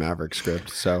Top Gun Maverick script.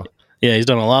 So yeah, he's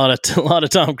done a lot of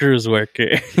Tom Cruise work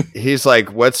here. He's like,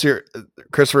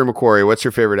 Christopher McQuarrie, what's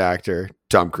your favorite actor?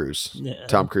 Tom Cruise. Yeah.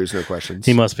 Tom Cruise, no questions.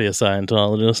 He must be a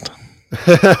Scientologist.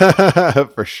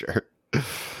 For sure.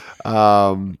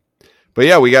 But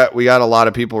yeah, we got a lot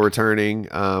of people returning.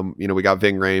 We got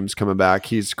Ving Rhames coming back.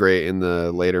 He's great in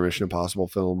the later Mission Impossible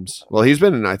films. Well, he's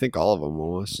been in, I think, all of them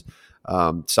almost.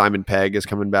 Simon Pegg is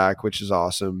coming back, which is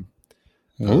awesome.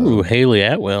 Ooh, Haley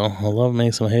Atwell. I love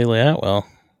me some Haley Atwell.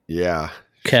 Yeah.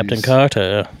 Captain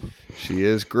Carter. She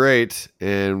is great.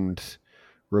 And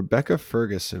Rebecca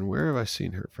Ferguson, where have I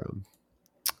seen her from?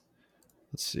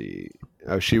 Let's see.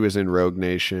 Oh, she was in Rogue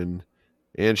Nation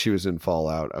and she was in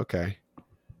Fallout. Okay.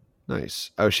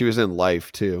 Nice. Oh, she was in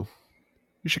Life too.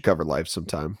 You should cover Life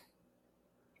sometime.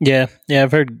 Yeah,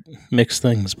 I've heard mixed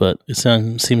things, but it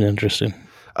seemed interesting.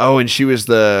 Oh, and she was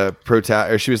the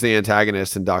she was the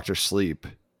antagonist in Dr. Sleep.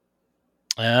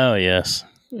 Oh, yes.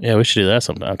 Yeah, we should do that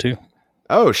sometime too.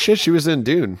 Oh shit, she was in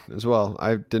Dune as well.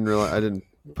 I didn't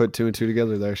put two and two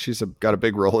together there. She's got a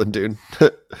big role in Dune.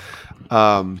 But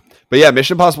yeah,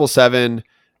 Mission Impossible 7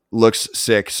 looks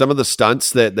sick. Some of the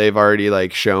stunts that they've already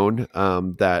like shown,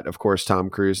 that of course Tom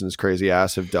Cruise and his crazy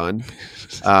ass have done.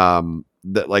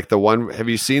 That like the one, have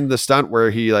you seen the stunt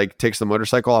where he like takes the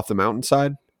motorcycle off the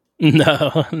mountainside?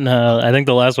 No. I think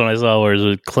the last one I saw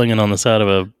was clinging on the side of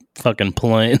a fucking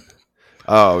plane.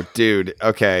 Oh, dude.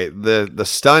 Okay. The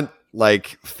stunt,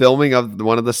 like filming of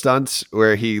one of the stunts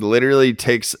where he literally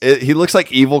takes it, he looks like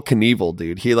Evel Knievel,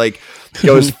 dude. He like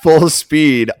goes full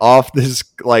speed off this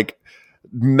like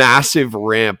massive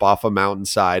ramp off a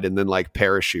mountainside and then like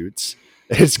parachutes.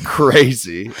 It's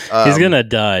crazy. He's gonna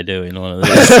die doing one of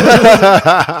these.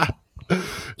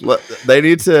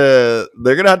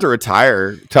 They're gonna have to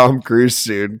retire Tom Cruise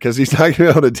soon because he's not gonna be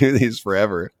able to do these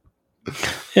forever.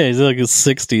 Yeah, he's like his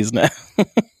 60s now.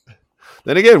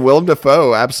 Then again, Willem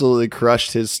Dafoe absolutely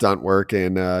crushed his stunt work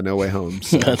in No Way Home.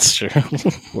 So That's true.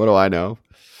 what do I know?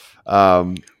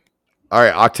 All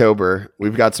right, October.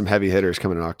 We've got some heavy hitters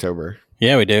coming in October.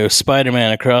 Yeah, we do.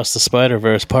 Spider-Man Across the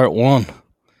Spider-Verse Part 1.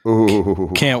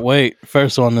 Ooh, Can't wait.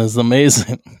 First one is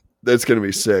amazing. that's gonna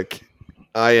be sick.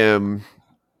 I am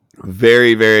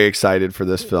very, very excited for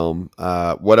this film.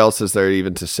 What else is there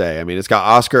even to say? I mean, it's got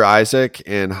Oscar Isaac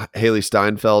and Haley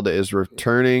Steinfeld is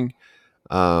returning.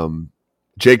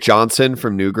 Jake Johnson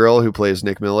from New Girl, who plays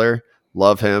Nick Miller.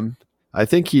 Love him. I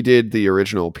think he did the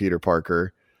original Peter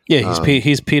Parker. Yeah,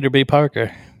 he's Peter B.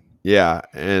 Parker. Yeah,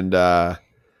 and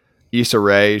Issa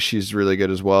Rae, she's really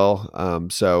good as well.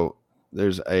 So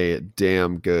there's a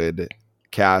damn good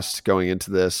cast going into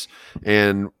this,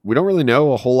 and we don't really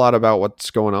know a whole lot about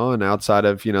what's going on outside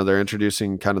of, they're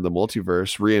introducing kind of the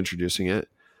multiverse, reintroducing it.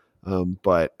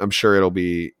 But I'm sure it'll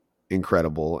be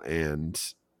incredible, and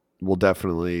will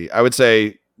definitely, I would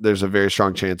say there's a very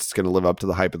strong chance it's going to live up to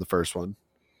the hype of the first one.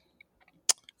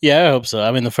 Yeah, I hope so.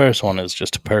 I mean, the first one is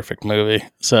just a perfect movie,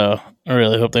 so I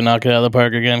really hope they knock it out of the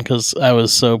park again, because I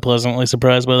was so pleasantly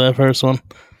surprised by that first one.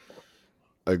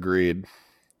 Agreed.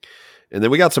 And then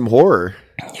we got some horror.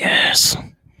 Yes.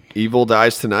 Evil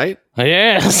Dies Tonight.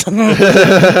 Yes.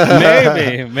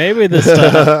 maybe this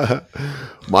time.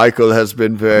 Michael has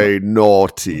been very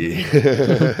naughty.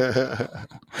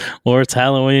 Or it's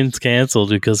Halloween's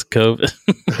canceled because of COVID.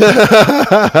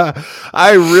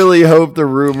 I really hope the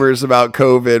rumors about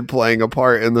COVID playing a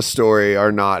part in the story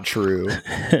are not true.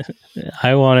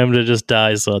 I want him to just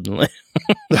die suddenly.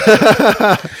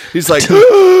 He's like,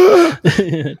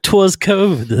 'twas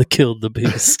COVID that killed the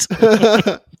beast.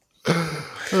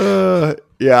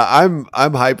 yeah,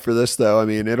 I'm hyped for this though. I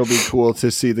mean, it'll be cool to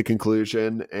see the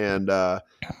conclusion, and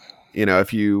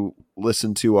if you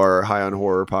listen to our High on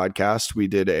Horror podcast, we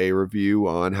did a review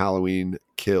on Halloween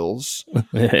Kills.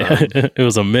 It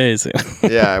was amazing.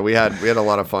 Yeah, we had a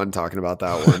lot of fun talking about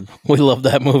that one. We love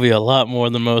that movie a lot more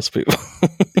than most people.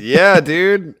 Yeah,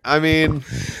 dude. I mean,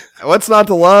 what's not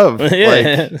to love?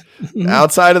 Yeah. Like,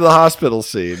 outside of the hospital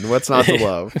scene, what's not to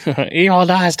love? Evil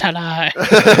dies tonight.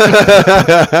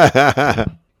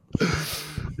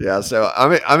 Yeah, so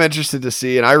I'm interested to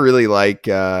see, and I really like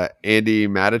Andy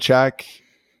Matichak,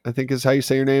 I think is how you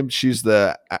say her name. She's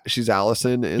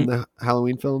Allison in the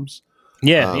Halloween films.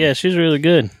 Yeah, she's really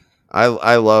good.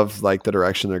 I love like the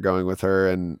direction they're going with her,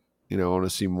 and I want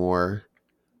to see more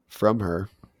from her.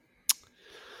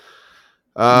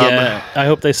 Yeah, I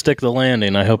hope they stick the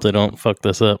landing. I hope they don't fuck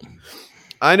this up.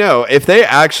 I know. If they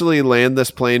actually land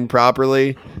this plane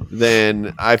properly,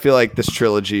 then I feel like this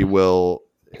trilogy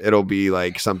it'll be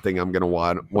like something I'm going to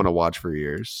want to watch for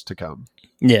years to come.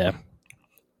 Yeah.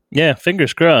 Yeah,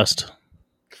 fingers crossed.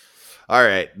 All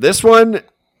right. This one,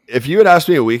 if you had asked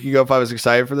me a week ago if I was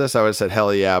excited for this, I would have said,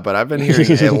 hell yeah. But I've been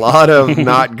hearing a lot of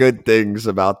not good things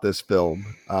about this film.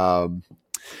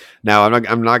 Now,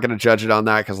 I'm not going to judge it on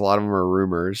that because a lot of them are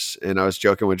rumors. And I was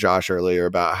joking with Josh earlier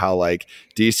about how like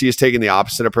DC is taking the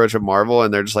opposite approach of Marvel,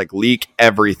 and they're just like leak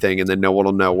everything, and then no one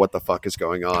will know what the fuck is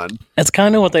going on. That's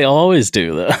kind of what they always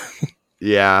do, though.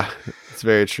 Yeah, it's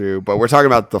very true. But we're talking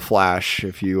about The Flash,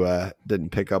 if you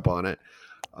didn't pick up on it.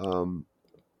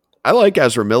 I like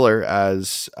Ezra Miller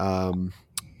as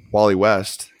Wally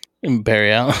West. And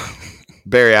Barry Allen.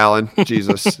 Barry Allen,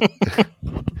 Jesus.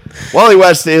 Wally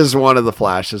West is one of the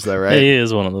Flashes, though, right? He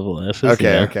is one of the Flashes.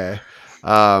 Okay.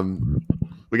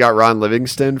 We got Ron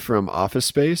Livingston from Office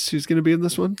Space, who's going to be in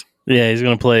this one. Yeah, he's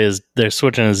going to play they're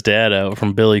switching his dad out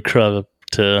from Billy Crudup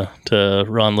to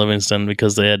Ron Livingston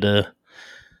because they had to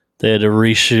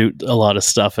reshoot a lot of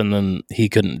stuff, and then he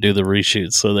couldn't do the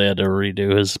reshoots, so they had to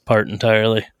redo his part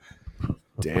entirely.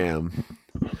 Damn.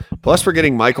 Plus, we're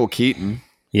getting Michael Keaton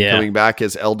coming back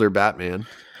as Elder Batman.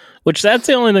 Which that's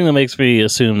the only thing that makes me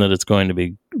assume that it's going to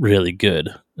be really good.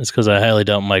 It's because I highly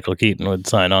doubt Michael Keaton would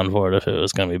sign on for it if it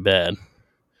was going to be bad.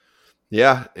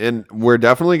 Yeah, and we're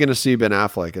definitely going to see Ben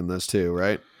Affleck in this too,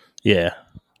 right? Yeah.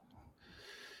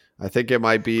 I think it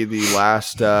might be the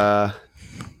last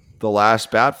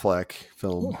Batfleck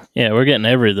film. Yeah, we're getting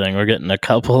everything. We're getting a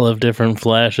couple of different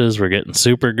Flashes. We're getting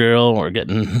Supergirl. We're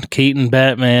getting Keaton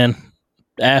Batman,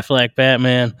 Affleck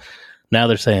Batman. Now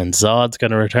they're saying Zod's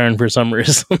going to return for some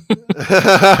reason.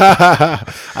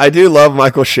 I do love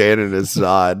Michael Shannon as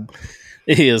Zod.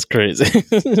 He is crazy.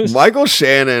 Michael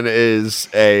Shannon is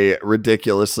a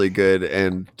ridiculously good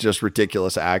and just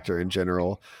ridiculous actor in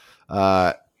general.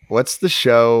 what's the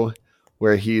show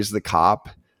where he's the cop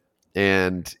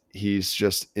and he's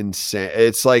just insane?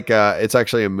 It's like it's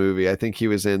actually a movie. I think he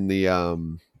was in the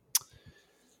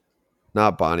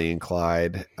not Bonnie and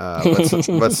Clyde,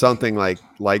 but something like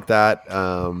that.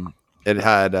 It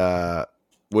had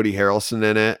Woody Harrelson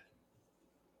in it.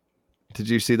 Did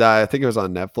you see that? I think it was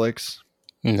on Netflix.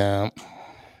 No.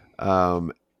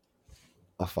 I'll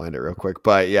find it real quick.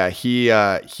 But yeah, he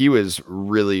was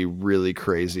really, really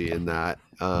crazy in that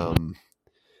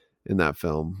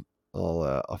film.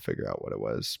 I'll figure out what it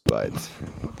was, but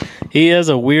He has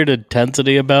a weird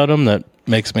intensity about him that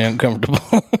makes me uncomfortable.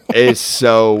 it's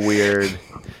so weird.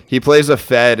 He plays a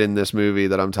Fed in this movie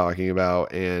that I'm talking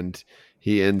about, and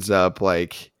he ends up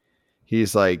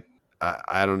he's like,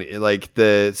 I don't like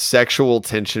the sexual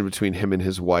tension between him and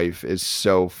his wife is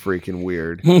so freaking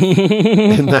weird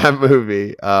in that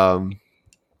movie.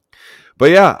 But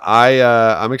yeah,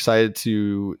 I'm excited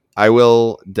I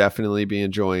will definitely be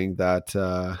enjoying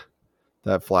that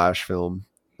Flash film.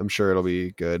 I'm sure it'll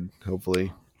be good.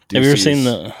 Hopefully. Have you ever seen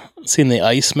the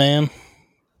Iceman?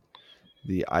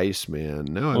 The Iceman?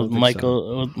 No, I don't With think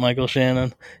so. With Michael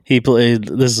Shannon. He played.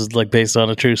 This is like based on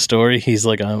a true story. He's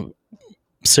like a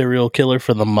serial killer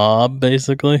for the mob,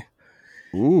 basically.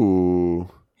 Ooh.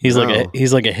 He's like a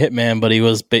hitman, but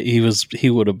he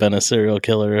would have been a serial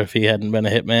killer if he hadn't been a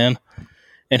hitman.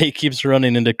 And he keeps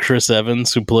running into Chris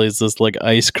Evans, who plays this like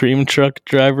ice cream truck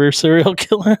driver serial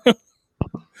killer.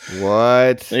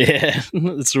 What? Yeah,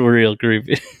 it's real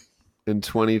creepy. In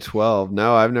 2012.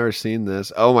 No, I've never seen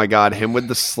this. Oh my god, him with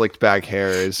the slicked back hair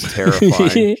is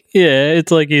terrifying. Yeah,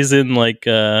 it's like he's in like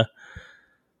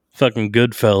fucking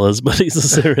Goodfellas, but he's a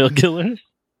serial killer.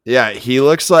 Yeah, he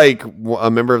looks like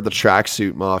a member of the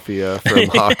Tracksuit Mafia from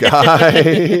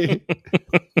Hawkeye.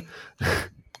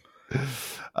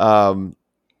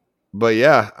 But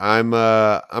yeah, I'm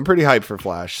pretty hyped for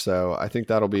Flash, so I think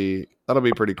that'll be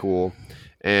pretty cool.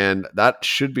 And that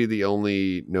should be the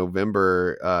only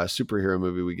November superhero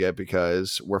movie we get,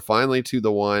 because we're finally to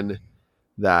the one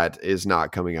that is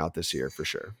not coming out this year for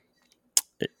sure.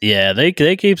 Yeah, they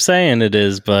keep saying it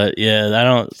is, but yeah, I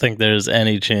don't think there's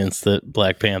any chance that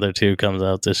Black Panther 2 comes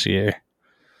out this year.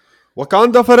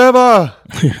 Wakanda forever!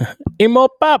 Emo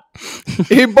pop!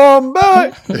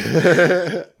 Ibombe!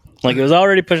 Like, it was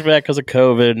already pushed back because of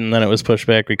COVID, and then it was pushed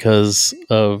back because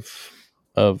of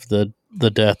the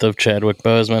death of Chadwick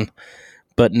Boseman.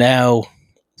 But now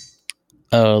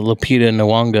Lupita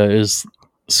Nyong'o is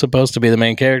supposed to be the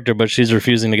main character, but she's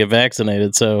refusing to get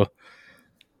vaccinated, so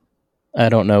I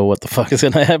don't know what the fuck is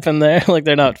going to happen there. Like,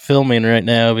 they're not filming right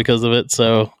now because of it,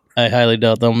 so I highly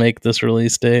doubt they'll make this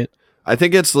release date. I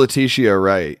think it's Letitia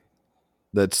Wright.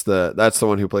 That's the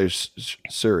one who plays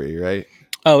Shuri, right?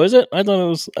 Oh, is it? I thought it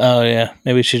was... Oh, yeah.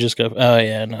 Maybe she just got... Oh,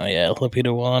 yeah. No, yeah.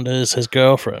 Lupita Wanda is his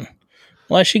girlfriend.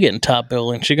 Why is she getting top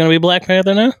billing? She going to be Black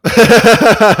Panther now?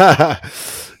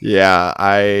 Yeah,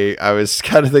 I was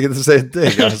kind of thinking the same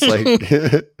thing. I was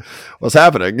like, what's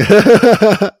happening?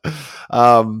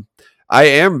 I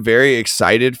am very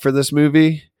excited for this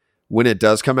movie when it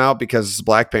does come out, because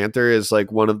Black Panther is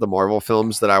like one of the Marvel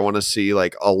films that I want to see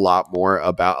like a lot more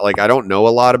about. Like, I don't know a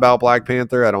lot about Black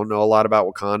Panther. I don't know a lot about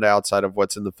Wakanda outside of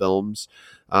what's in the films.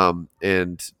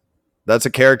 And that's a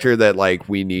character that like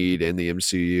we need in the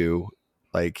MCU.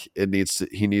 Like,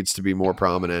 he needs to be more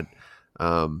prominent.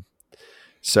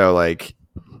 So like,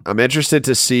 I'm interested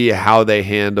to see how they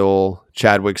handle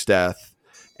Chadwick's death,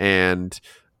 and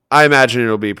I imagine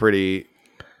it'll be pretty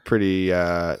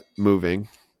moving.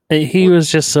 He was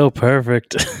just so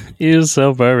perfect. He was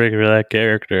so perfect for that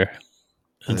character.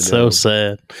 It's so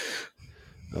sad.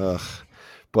 Ugh.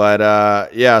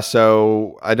 But yeah,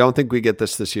 so I don't think we get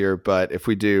this year, but if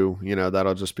we do,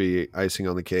 that'll just be icing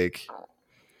on the cake.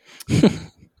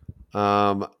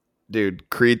 Dude,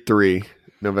 Creed 3,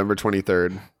 November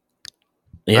 23rd.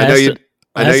 Yeah,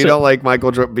 I know you don't like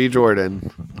Michael B.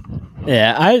 Jordan.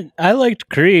 Yeah, I liked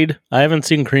Creed. I haven't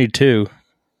seen Creed 2.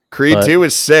 Creed 2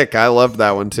 is sick. I loved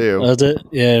that one too. Was it?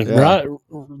 Yeah.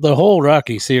 The whole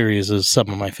Rocky series is some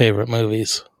of my favorite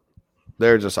movies.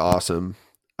 They're just awesome.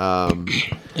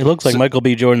 It looks like Michael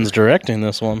B. Jordan's directing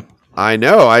this one. I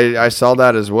know. I saw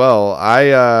that as well.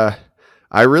 I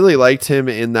really liked him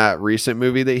in that recent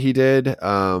movie that he did.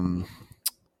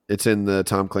 It's in the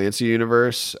Tom Clancy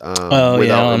universe.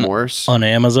 Without Remorse on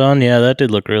Amazon. Yeah, that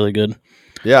did look really good.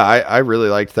 Yeah, I really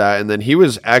liked that. And then he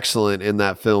was excellent in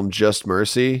that film Just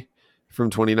Mercy from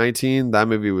 2019. That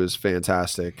movie was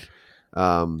fantastic.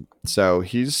 So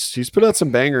he's put out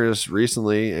some bangers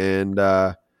recently, and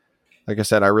like I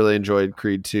said, I really enjoyed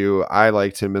Creed 2. I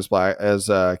liked him as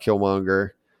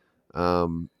Killmonger.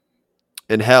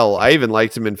 And hell, I even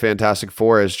liked him in Fantastic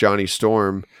Four as Johnny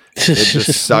Storm. It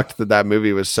just sucked that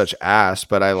movie was such ass,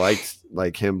 but I liked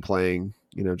like him playing,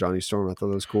 Johnny Storm. I thought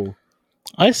that was cool.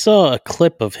 I saw a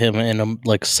clip of him in a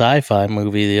like sci-fi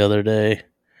movie the other day,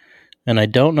 and I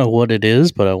don't know what it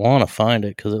is, but I want to find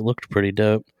it because it looked pretty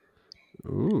dope.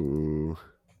 Ooh.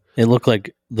 It looked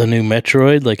like the new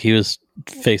Metroid, like he was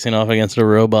facing off against a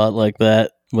robot like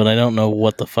that, but I don't know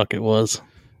what the fuck it was.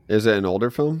 Is it an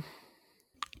older film?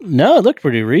 No, it looked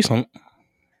pretty recent.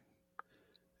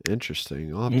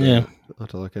 Interesting. I'll have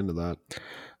to look into that.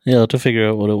 Yeah, I'll have to figure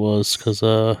out what it was, because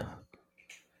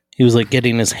he was like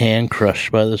getting his hand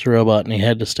crushed by this robot and he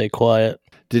had to stay quiet.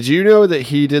 Did you know that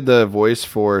he did the voice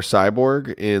for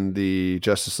Cyborg in the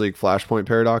Justice League Flashpoint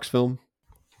Paradox film?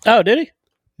 Oh, did he?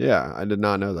 Yeah, I did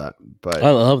not know that. But I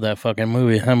love that fucking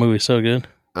movie. That movie's so good.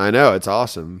 I know, it's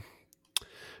awesome.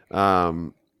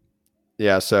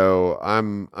 Yeah, so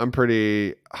I'm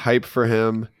pretty hyped for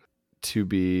him to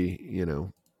be,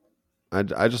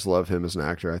 I just love him as an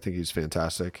actor. I think he's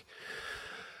fantastic.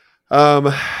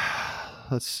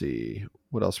 Let's see.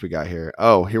 What else we got here?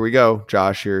 Oh, here we go.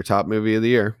 Josh, your top movie of the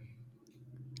year.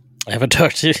 Avatar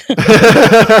 2.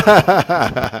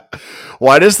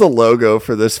 Why does the logo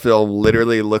for this film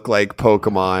literally look like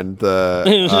Pokemon, the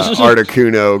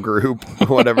Articuno group,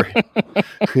 whatever?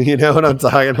 You know what I'm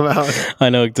talking about? I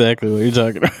know exactly what you're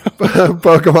talking about.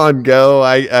 Pokemon Go.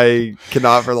 I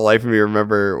cannot for the life of me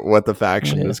remember what the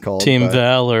faction is called. Team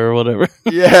Valor or whatever.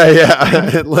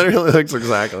 Yeah. It literally looks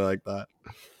exactly like that.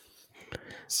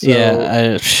 So,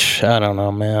 yeah, I don't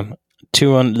know, man.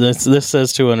 This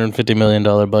says $250 million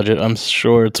budget. I'm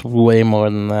sure it's way more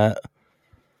than that.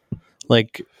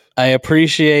 Like, I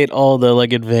appreciate all the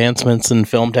like advancements in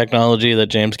film technology that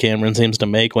James Cameron seems to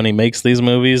make when he makes these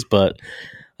movies, but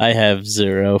I have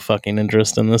zero fucking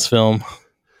interest in this film.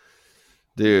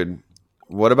 Dude,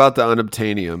 what about the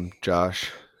Unobtainium,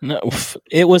 Josh? No,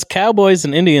 it was cowboys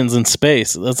and Indians in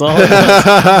space. That's all it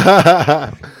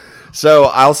was. So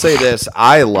I'll say this.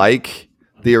 I like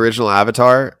the original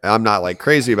Avatar. I'm not like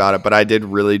crazy about it, but I did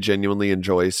really genuinely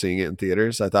enjoy seeing it in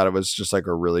theaters. I thought it was just like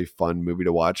a really fun movie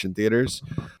to watch in theaters.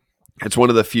 It's one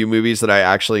of the few movies that I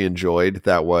actually enjoyed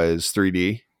that was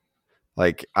 3D.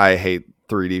 Like, I hate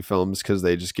 3D films because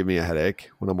they just give me a headache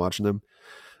when I'm watching them.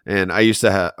 And I used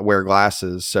to wear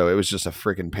glasses, so it was just a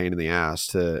freaking pain in the ass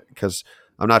because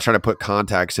I'm not trying to put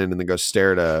contacts in and then go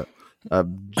stare at a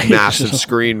massive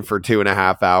screen for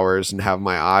 2.5 hours and have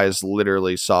my eyes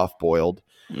literally soft boiled.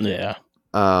 Yeah.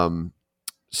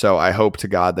 So I hope to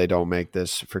God they don't make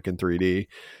this freaking 3D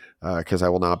because I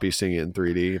will not be seeing it in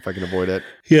 3D if I can avoid it.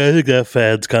 Yeah, I think that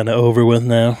fad's kind of over with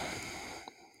now.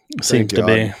 Seems to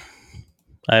be.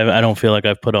 I don't feel like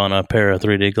I've put on a pair of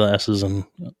 3D glasses in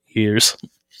years.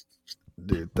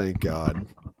 Dude, thank God.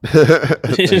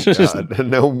 Thank God.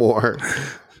 No more.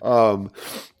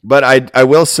 But I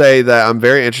will say that I'm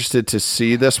very interested to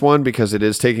see this one because it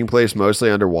is taking place mostly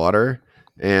underwater.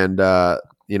 And,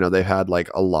 they've had like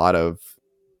a lot of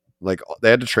they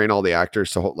had to train all the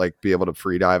actors to be able to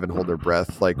free dive and hold their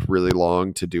breath like really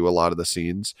long to do a lot of the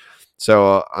scenes.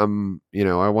 So I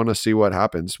want to see what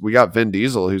happens. We got Vin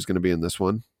Diesel who's going to be in this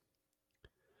one.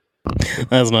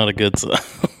 That's not a good sign.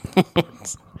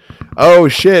 Oh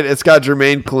shit! It's got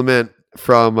Jermaine Clement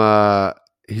from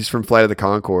he's from Flight of the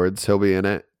Conchords. He'll be in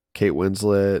it. Kate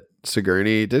Winslet,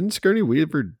 Sigourney. Didn't Sigourney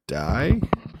Weaver die?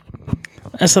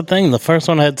 That's the thing. The first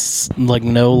one had like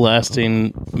no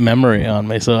lasting memory on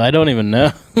me, so I don't even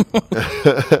know.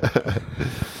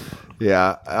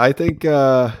 Yeah, I think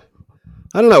I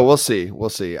don't know. We'll see.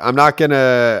 I'm not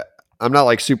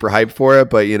like super hyped for it,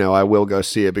 but I will go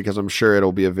see it because I'm sure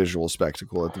it'll be a visual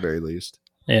spectacle at the very least.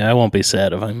 Yeah, I won't be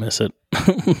sad if I miss it.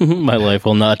 My life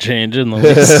will not change in the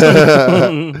least.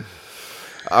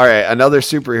 All right, another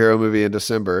superhero movie in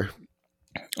December.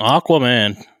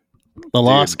 Aquaman, The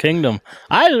Lost Kingdom.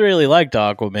 I really liked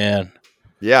Aquaman.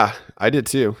 Yeah, I did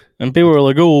too. And people were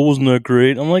like, oh, wasn't that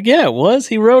great? I'm like, yeah, it was.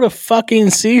 He rode a fucking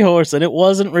seahorse and it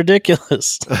wasn't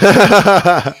ridiculous.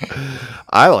 I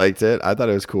liked it. I thought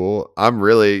it was cool. I'm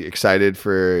really excited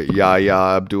for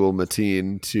Yahya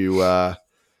Abdul-Mateen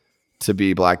to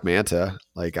be Black Manta.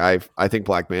 Like I think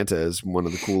Black Manta is one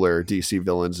of the cooler DC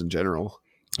villains in general.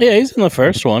 Yeah, he's in the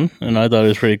first one, and I thought it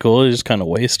was pretty cool. He's just kind of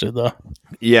wasted, though.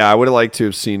 Yeah, I would have liked to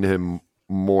have seen him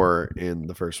more in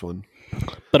the first one.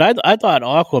 But I thought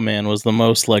Aquaman was the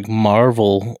most like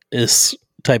Marvel-ish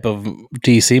type of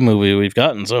DC movie we've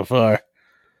gotten so far.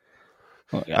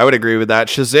 I would agree with that.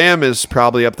 Shazam is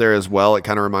probably up there as well. It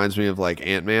kind of reminds me of like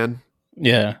Ant-Man.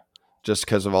 Yeah. just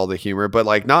because of all the humor, but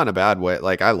like not in a bad way.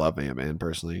 Like I love Ant-Man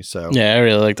personally, so Yeah, I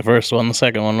really like the first one. The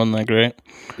second one wasn't that great.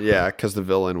 yeah, because the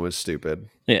villain was stupid.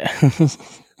 Yeah.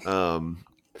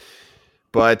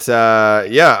 But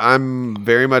yeah, I'm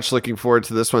very much looking forward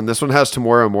to this one. This one has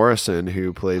Tamora Morrison,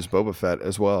 who plays Boba Fett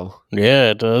as well.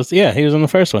 Yeah, it does. Yeah, he was in the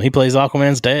first one. He plays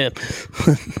Aquaman's dad.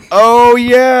 Oh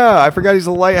yeah, I forgot he's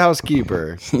a lighthouse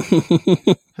keeper.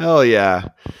 Hell yeah.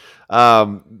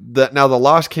 Now the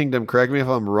Lost Kingdom, correct me if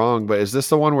I'm wrong, but is this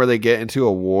the one where they get into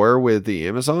a war with the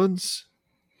Amazons?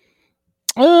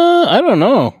 I don't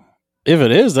know. If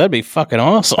it is, that'd be fucking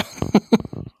awesome.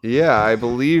 Yeah, I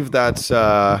believe that's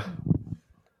what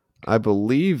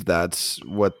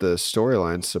the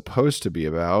storyline's supposed to be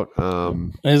about.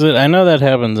 Is it? I know that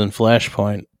happens in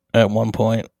Flashpoint at one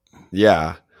point.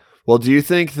 Yeah. Well, do you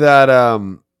think that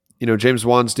James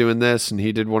Wan's doing this, and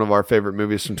he did one of our favorite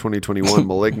movies from 2021,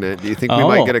 *Malignant*? Do you think we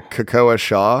might get a Krakoa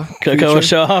Shaw? Krakoa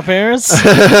Shaw appearance?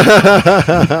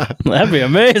 That'd be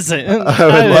amazing. I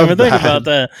didn't even think about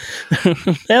that.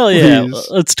 Hell yeah! Please.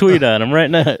 Let's tweet on him right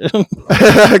now.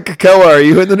 Krakoa, are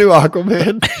you in the new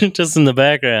Aquaman? Just in the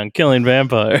background, killing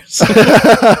vampires.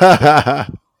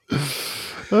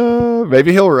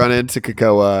 Maybe he'll run into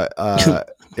Krakoa.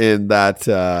 In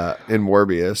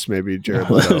Morbius, maybe Jared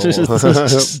Leto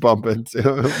will bump into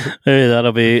him. Hey,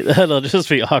 that'll just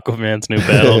be Aquaman's new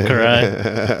battle cry.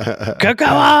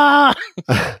 Krakoa!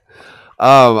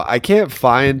 I can't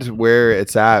find where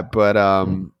it's at, but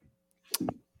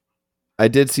I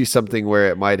did see something where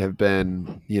it might have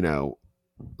been,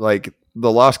 like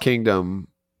the Lost Kingdom.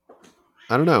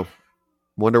 I don't know.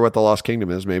 Wonder what the Lost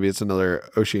Kingdom is. Maybe it's another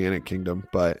oceanic kingdom,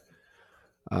 but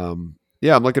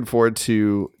yeah, I'm looking forward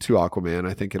to Aquaman.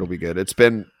 I think it'll be good. It's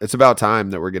about time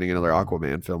that we're getting another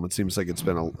Aquaman film. It seems like it's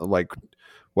been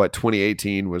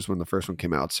 2018 was when the first one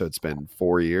came out, so it's been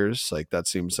 4 years. Like that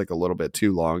seems like a little bit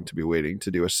too long to be waiting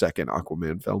to do a second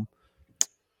Aquaman film.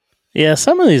 Yeah,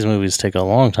 some of these movies take a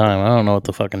long time. I don't know what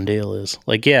the fucking deal is.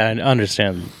 Like, yeah, I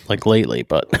understand like lately,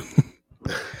 but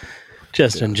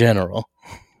just in general.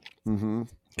 Mm-hmm.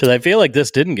 Because I feel like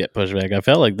this didn't get pushed back. I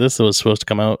felt like this was supposed to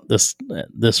come out this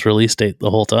release date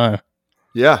the whole time.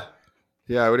 Yeah,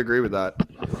 I would agree with that.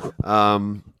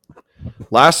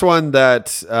 Last one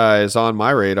that is on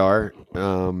my radar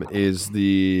is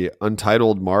the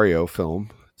Untitled Mario film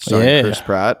starring Chris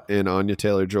Pratt and Anya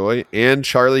Taylor-Joy and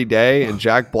Charlie Day and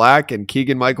Jack Black and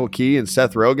Keegan-Michael Key and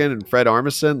Seth Rogen and Fred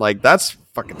Armisen. Like that's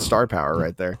fucking star power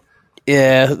right there.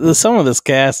 Yeah, some of this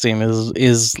casting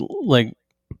is like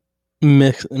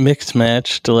mixed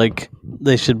match to like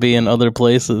they should be in other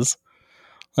places.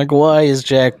 Like, why is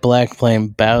Jack Black playing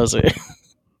Bowser?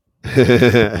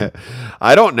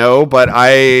 I don't know, but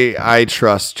I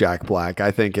trust Jack Black.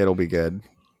 I think it'll be good.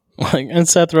 Like, and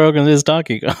Seth Rogen is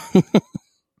Donkey Kong.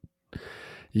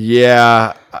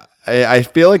 Yeah, I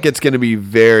feel like it's going to be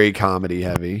very comedy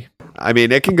heavy. I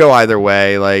mean, it can go either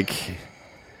way. Like,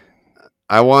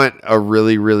 I want a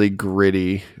really, really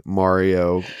gritty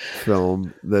Mario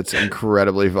film that's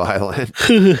incredibly violent.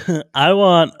 I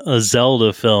want a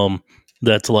Zelda film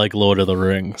that's like Lord of the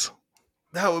Rings.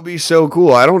 That would be so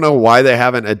cool. I don't know why they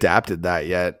haven't adapted that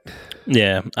yet.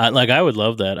 Yeah, I would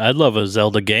love that. I'd love a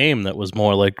Zelda game that was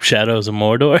more like Shadows of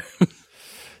Mordor.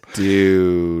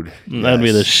 Dude. That'd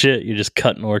be the shit. You just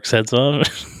cut orcs' heads off.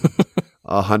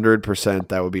 100%.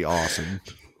 That would be awesome.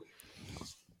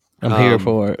 I'm here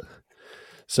for it.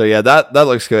 So yeah, that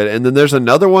looks good. And then there's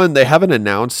another one. They haven't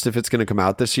announced if it's going to come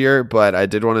out this year, but I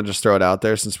did want to just throw it out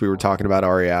there since we were talking about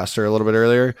Ari Aster a little bit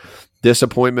earlier.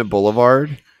 Disappointment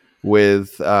Boulevard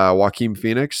with Joaquin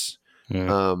Phoenix.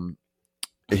 Yeah.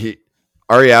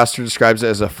 Ari Aster describes it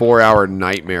as a 4-hour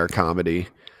nightmare comedy,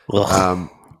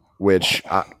 which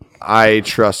I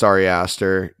trust Ari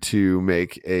Aster to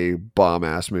make a bomb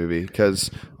ass movie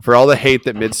because for all the hate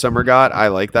that Midsommar got, I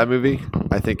like that movie.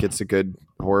 I think it's a good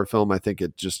horror film. I think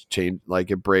it just changed,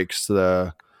 like it breaks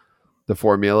the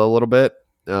formula a little bit,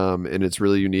 and it's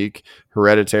really unique.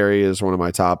 Hereditary is one of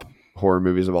my top horror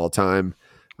movies of all time.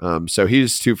 So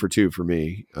he's 2 for 2 for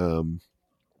me.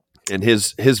 And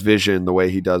his vision, the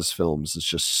way he does films, is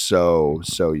just so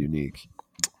unique.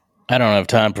 I don't have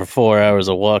time for 4 hours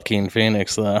of Joaquin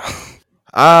Phoenix, though.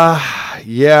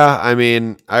 Yeah. I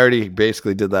mean, I already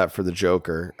basically did that for the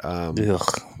Joker.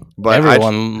 But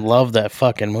everyone loved that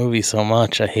fucking movie so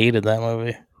much. I hated that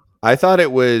movie. I thought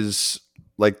it was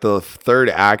like the third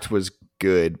act was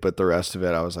good, but the rest of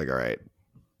it, I was like, all right,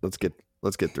 let's get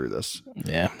through this.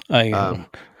 Yeah.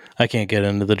 I can't get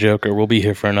into the Joker. We'll be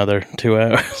here for another 2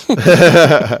 hours.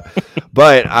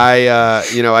 But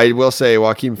I will say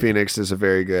Joaquin Phoenix is a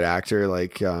very good actor.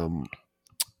 Like,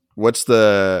 what's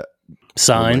the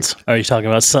Signs? Are you talking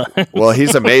about Signs? Well,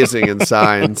 he's amazing in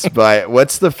Signs, but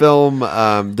what's the film,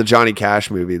 the Johnny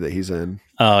Cash movie that he's in?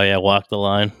 Oh yeah, Walk the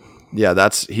Line. Yeah,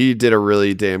 he did a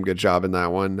really damn good job in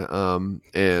that one.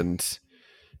 And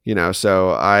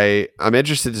so I'm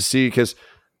interested to see, because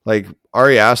like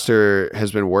Ari Aster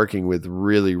has been working with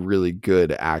really, really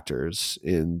good actors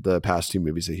in the past 2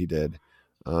 movies that he did.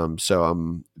 So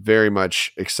I'm very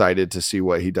much excited to see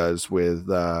what he does with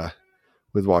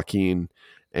Joaquin,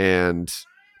 and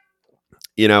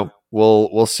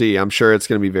we'll see. I'm sure it's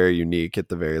going to be very unique at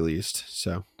the very least.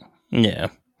 So yeah,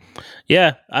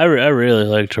 I really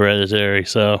liked Hereditary,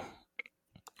 so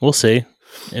we'll see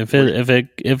if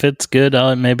it's good.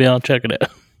 Maybe I'll check it out.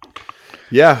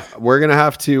 Yeah, we're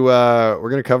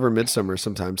gonna cover Midsummer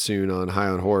sometime soon on High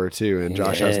on Horror too, and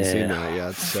Josh hasn't seen that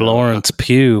yet. So. Florence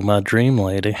Pugh, my dream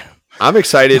lady. I'm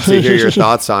excited to hear your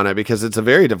thoughts on it, because it's a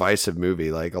very divisive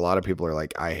movie. Like, a lot of people are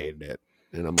like, I hated it,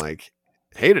 and I'm like,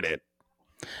 hated it.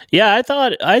 Yeah, I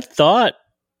thought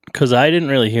because I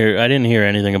didn't hear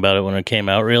anything about it when it came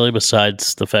out, really,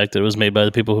 besides the fact that it was made by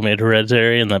the people who made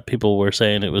Hereditary, and that people were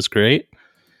saying it was great.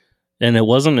 And it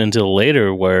wasn't until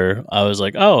later where I was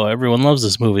like, oh, everyone loves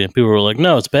this movie, and people were like,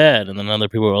 no, it's bad, and then other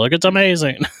people were like, it's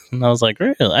amazing. And I was like,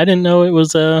 really? I didn't know it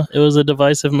was a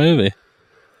divisive movie.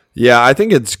 Yeah, I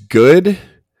think it's good.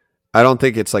 I don't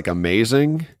think it's like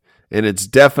amazing, and it's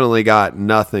definitely got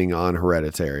nothing on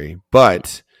Hereditary.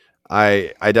 But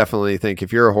I definitely think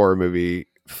if you're a horror movie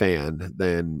fan,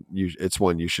 then it's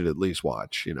one you should at least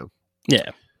watch. Yeah.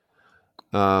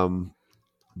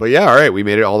 But yeah, all right, we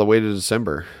made it all the way to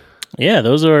December. Yeah,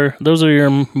 those are your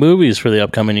movies for the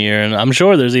upcoming year, and I'm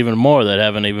sure there's even more that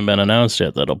haven't even been announced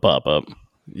yet that'll pop up.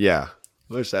 Yeah.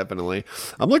 Most definitely.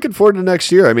 I'm looking forward to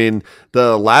next year. I mean,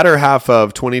 the latter half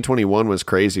of 2021 was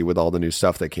crazy with all the new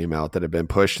stuff that came out that had been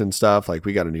pushed and stuff. Like,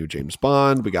 we got a new James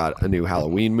Bond, we got a new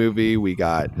Halloween movie, we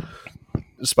got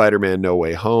Spider-Man No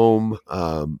Way Home,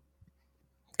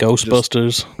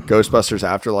 Ghostbusters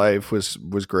Afterlife was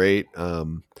great.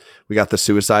 We got the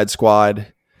Suicide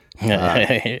Squad.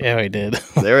 Yeah, we did.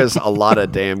 There is a lot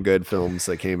of damn good films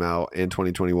that came out in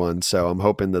 2021, so I'm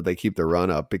hoping that they keep the run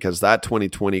up, because that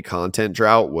 2020 content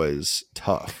drought was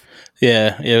tough.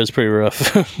 Yeah, it was pretty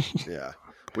rough. Yeah,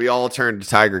 we all turned to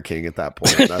Tiger King at that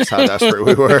point. That's how desperate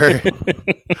we were.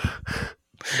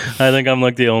 I think I'm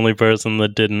like the only person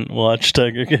that didn't watch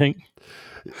Tiger King.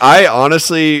 I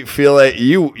honestly feel like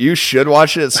you should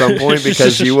watch it at some point,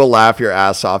 because you will laugh your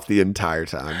ass off the entire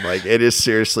time. Like, it is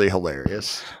seriously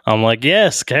hilarious. I'm like,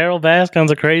 yes, Carol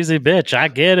Baskin's a crazy bitch. I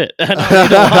get it. I don't need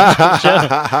to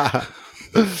watch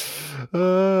the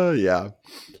show. Yeah.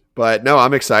 But no,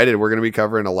 I'm excited. We're going to be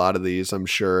covering a lot of these, I'm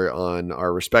sure, on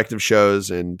our respective shows,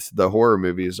 and the horror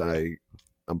movies I'm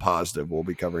positive we'll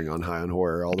be covering on High on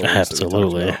Horror. All the ones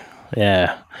absolutely. That we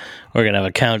yeah. We're going to have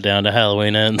a countdown to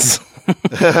Halloween ends.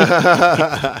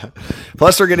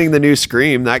 Plus, we're getting the new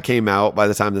Scream that came out by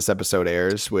the time this episode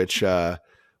airs, which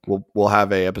we'll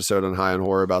have a episode on High on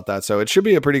Horror about that. So it should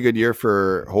be a pretty good year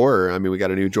for horror. I mean, we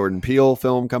got a new Jordan Peele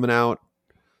film coming out,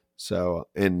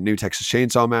 and new Texas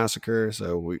Chainsaw Massacre.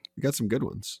 So we got some good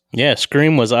ones. Yeah,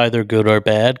 Scream was either good or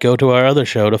bad. Go to our other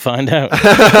show to find out.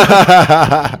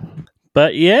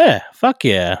 But yeah, fuck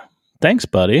yeah. Thanks,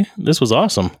 buddy. This was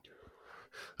awesome.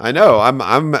 I know.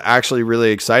 I'm actually really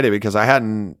excited, because I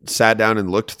hadn't sat down and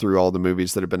looked through all the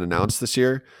movies that have been announced this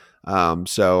year.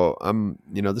 So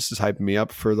this is hyping me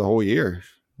up for the whole year.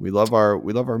 We love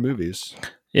our movies.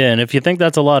 Yeah, and if you think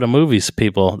that's a lot of movies,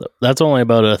 people, that's only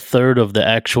about a third of the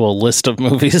actual list of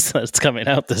movies that's coming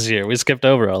out this year. We skipped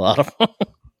over a lot of them.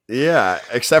 Yeah,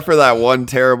 except for that one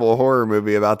terrible horror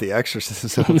movie about the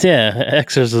exorcism. Yeah,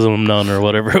 Exorcism Nun or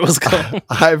whatever it was called.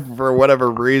 I, for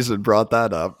whatever reason, brought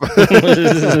that up.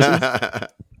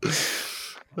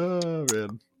 Oh,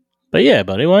 man. But yeah,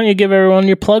 buddy, why don't you give everyone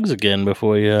your plugs again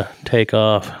before you take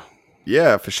off?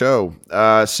 Yeah, for sure.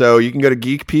 So you can go to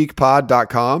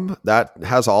geekpeakpod.com. That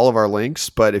has all of our links.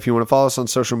 But if you want to follow us on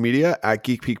social media, at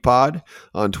geekpeakpod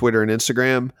on Twitter and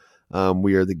Instagram,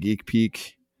 we are the Geek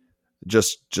Peak.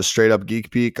 Just straight up Geek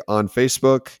Peak on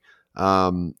Facebook.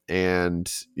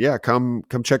 And yeah, come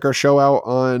check our show out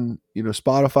on,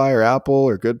 Spotify or Apple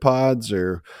or Good Pods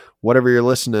or whatever you're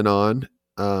listening on.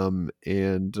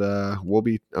 And we'll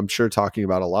be, I'm sure, talking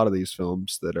about a lot of these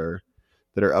films that are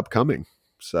upcoming.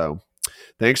 So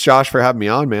thanks, Josh, for having me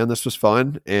on, man. This was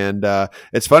fun. And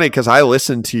it's funny because I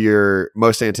listened to your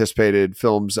most anticipated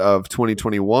films of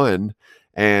 2021.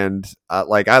 And I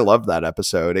loved that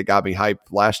episode. It got me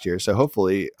hyped last year. So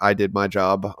hopefully I did my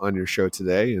job on your show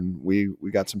today, and we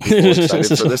got some people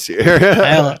excited for this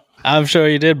year. I'm sure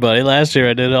you did, buddy. Last year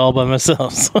I did it all by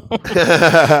myself. So.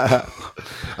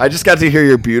 I just got to hear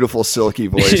your beautiful silky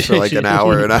voice for like an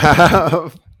hour and a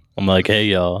half. I'm like, hey,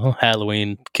 y'all,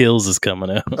 Halloween Kills is coming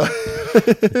out.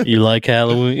 You like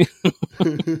Halloween?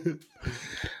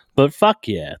 But fuck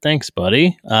yeah. Thanks,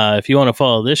 buddy. If you want to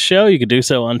follow this show, you can do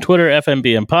so on Twitter,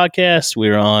 FMBN Podcast.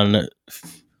 We're on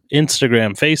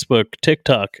Instagram, Facebook,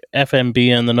 TikTok,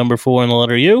 FMBN, the number 4 and the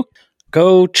letter U.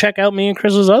 Go check out me and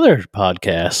Chris's other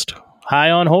podcast,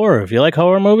 High on Horror. If you like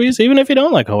horror movies, even if you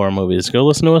don't like horror movies, go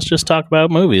listen to us just talk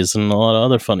about movies and a lot of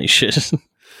other funny shit.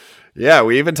 Yeah,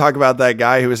 we even talk about that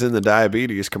guy who was in the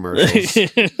diabetes commercials.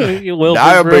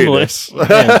 Diabetes.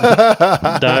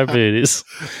 Yeah. Diabetes.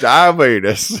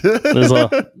 Diabetes.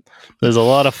 There's a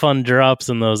lot of fun drops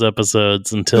in those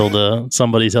episodes until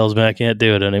somebody tells me I can't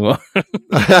do it anymore.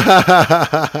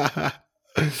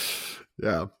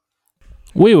 Yeah.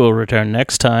 We will return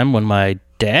next time when my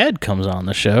dad comes on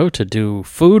the show to do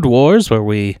Food Wars, where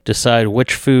we decide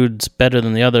which food's better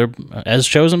than the other as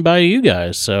chosen by you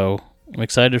guys. So I'm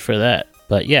excited for that.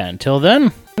 But yeah, until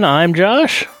then, I'm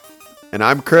Josh. And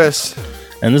I'm Chris.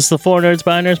 And this is the 4 Nerds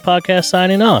by Nerds podcast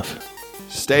signing off.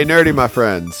 Stay nerdy, my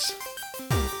friends.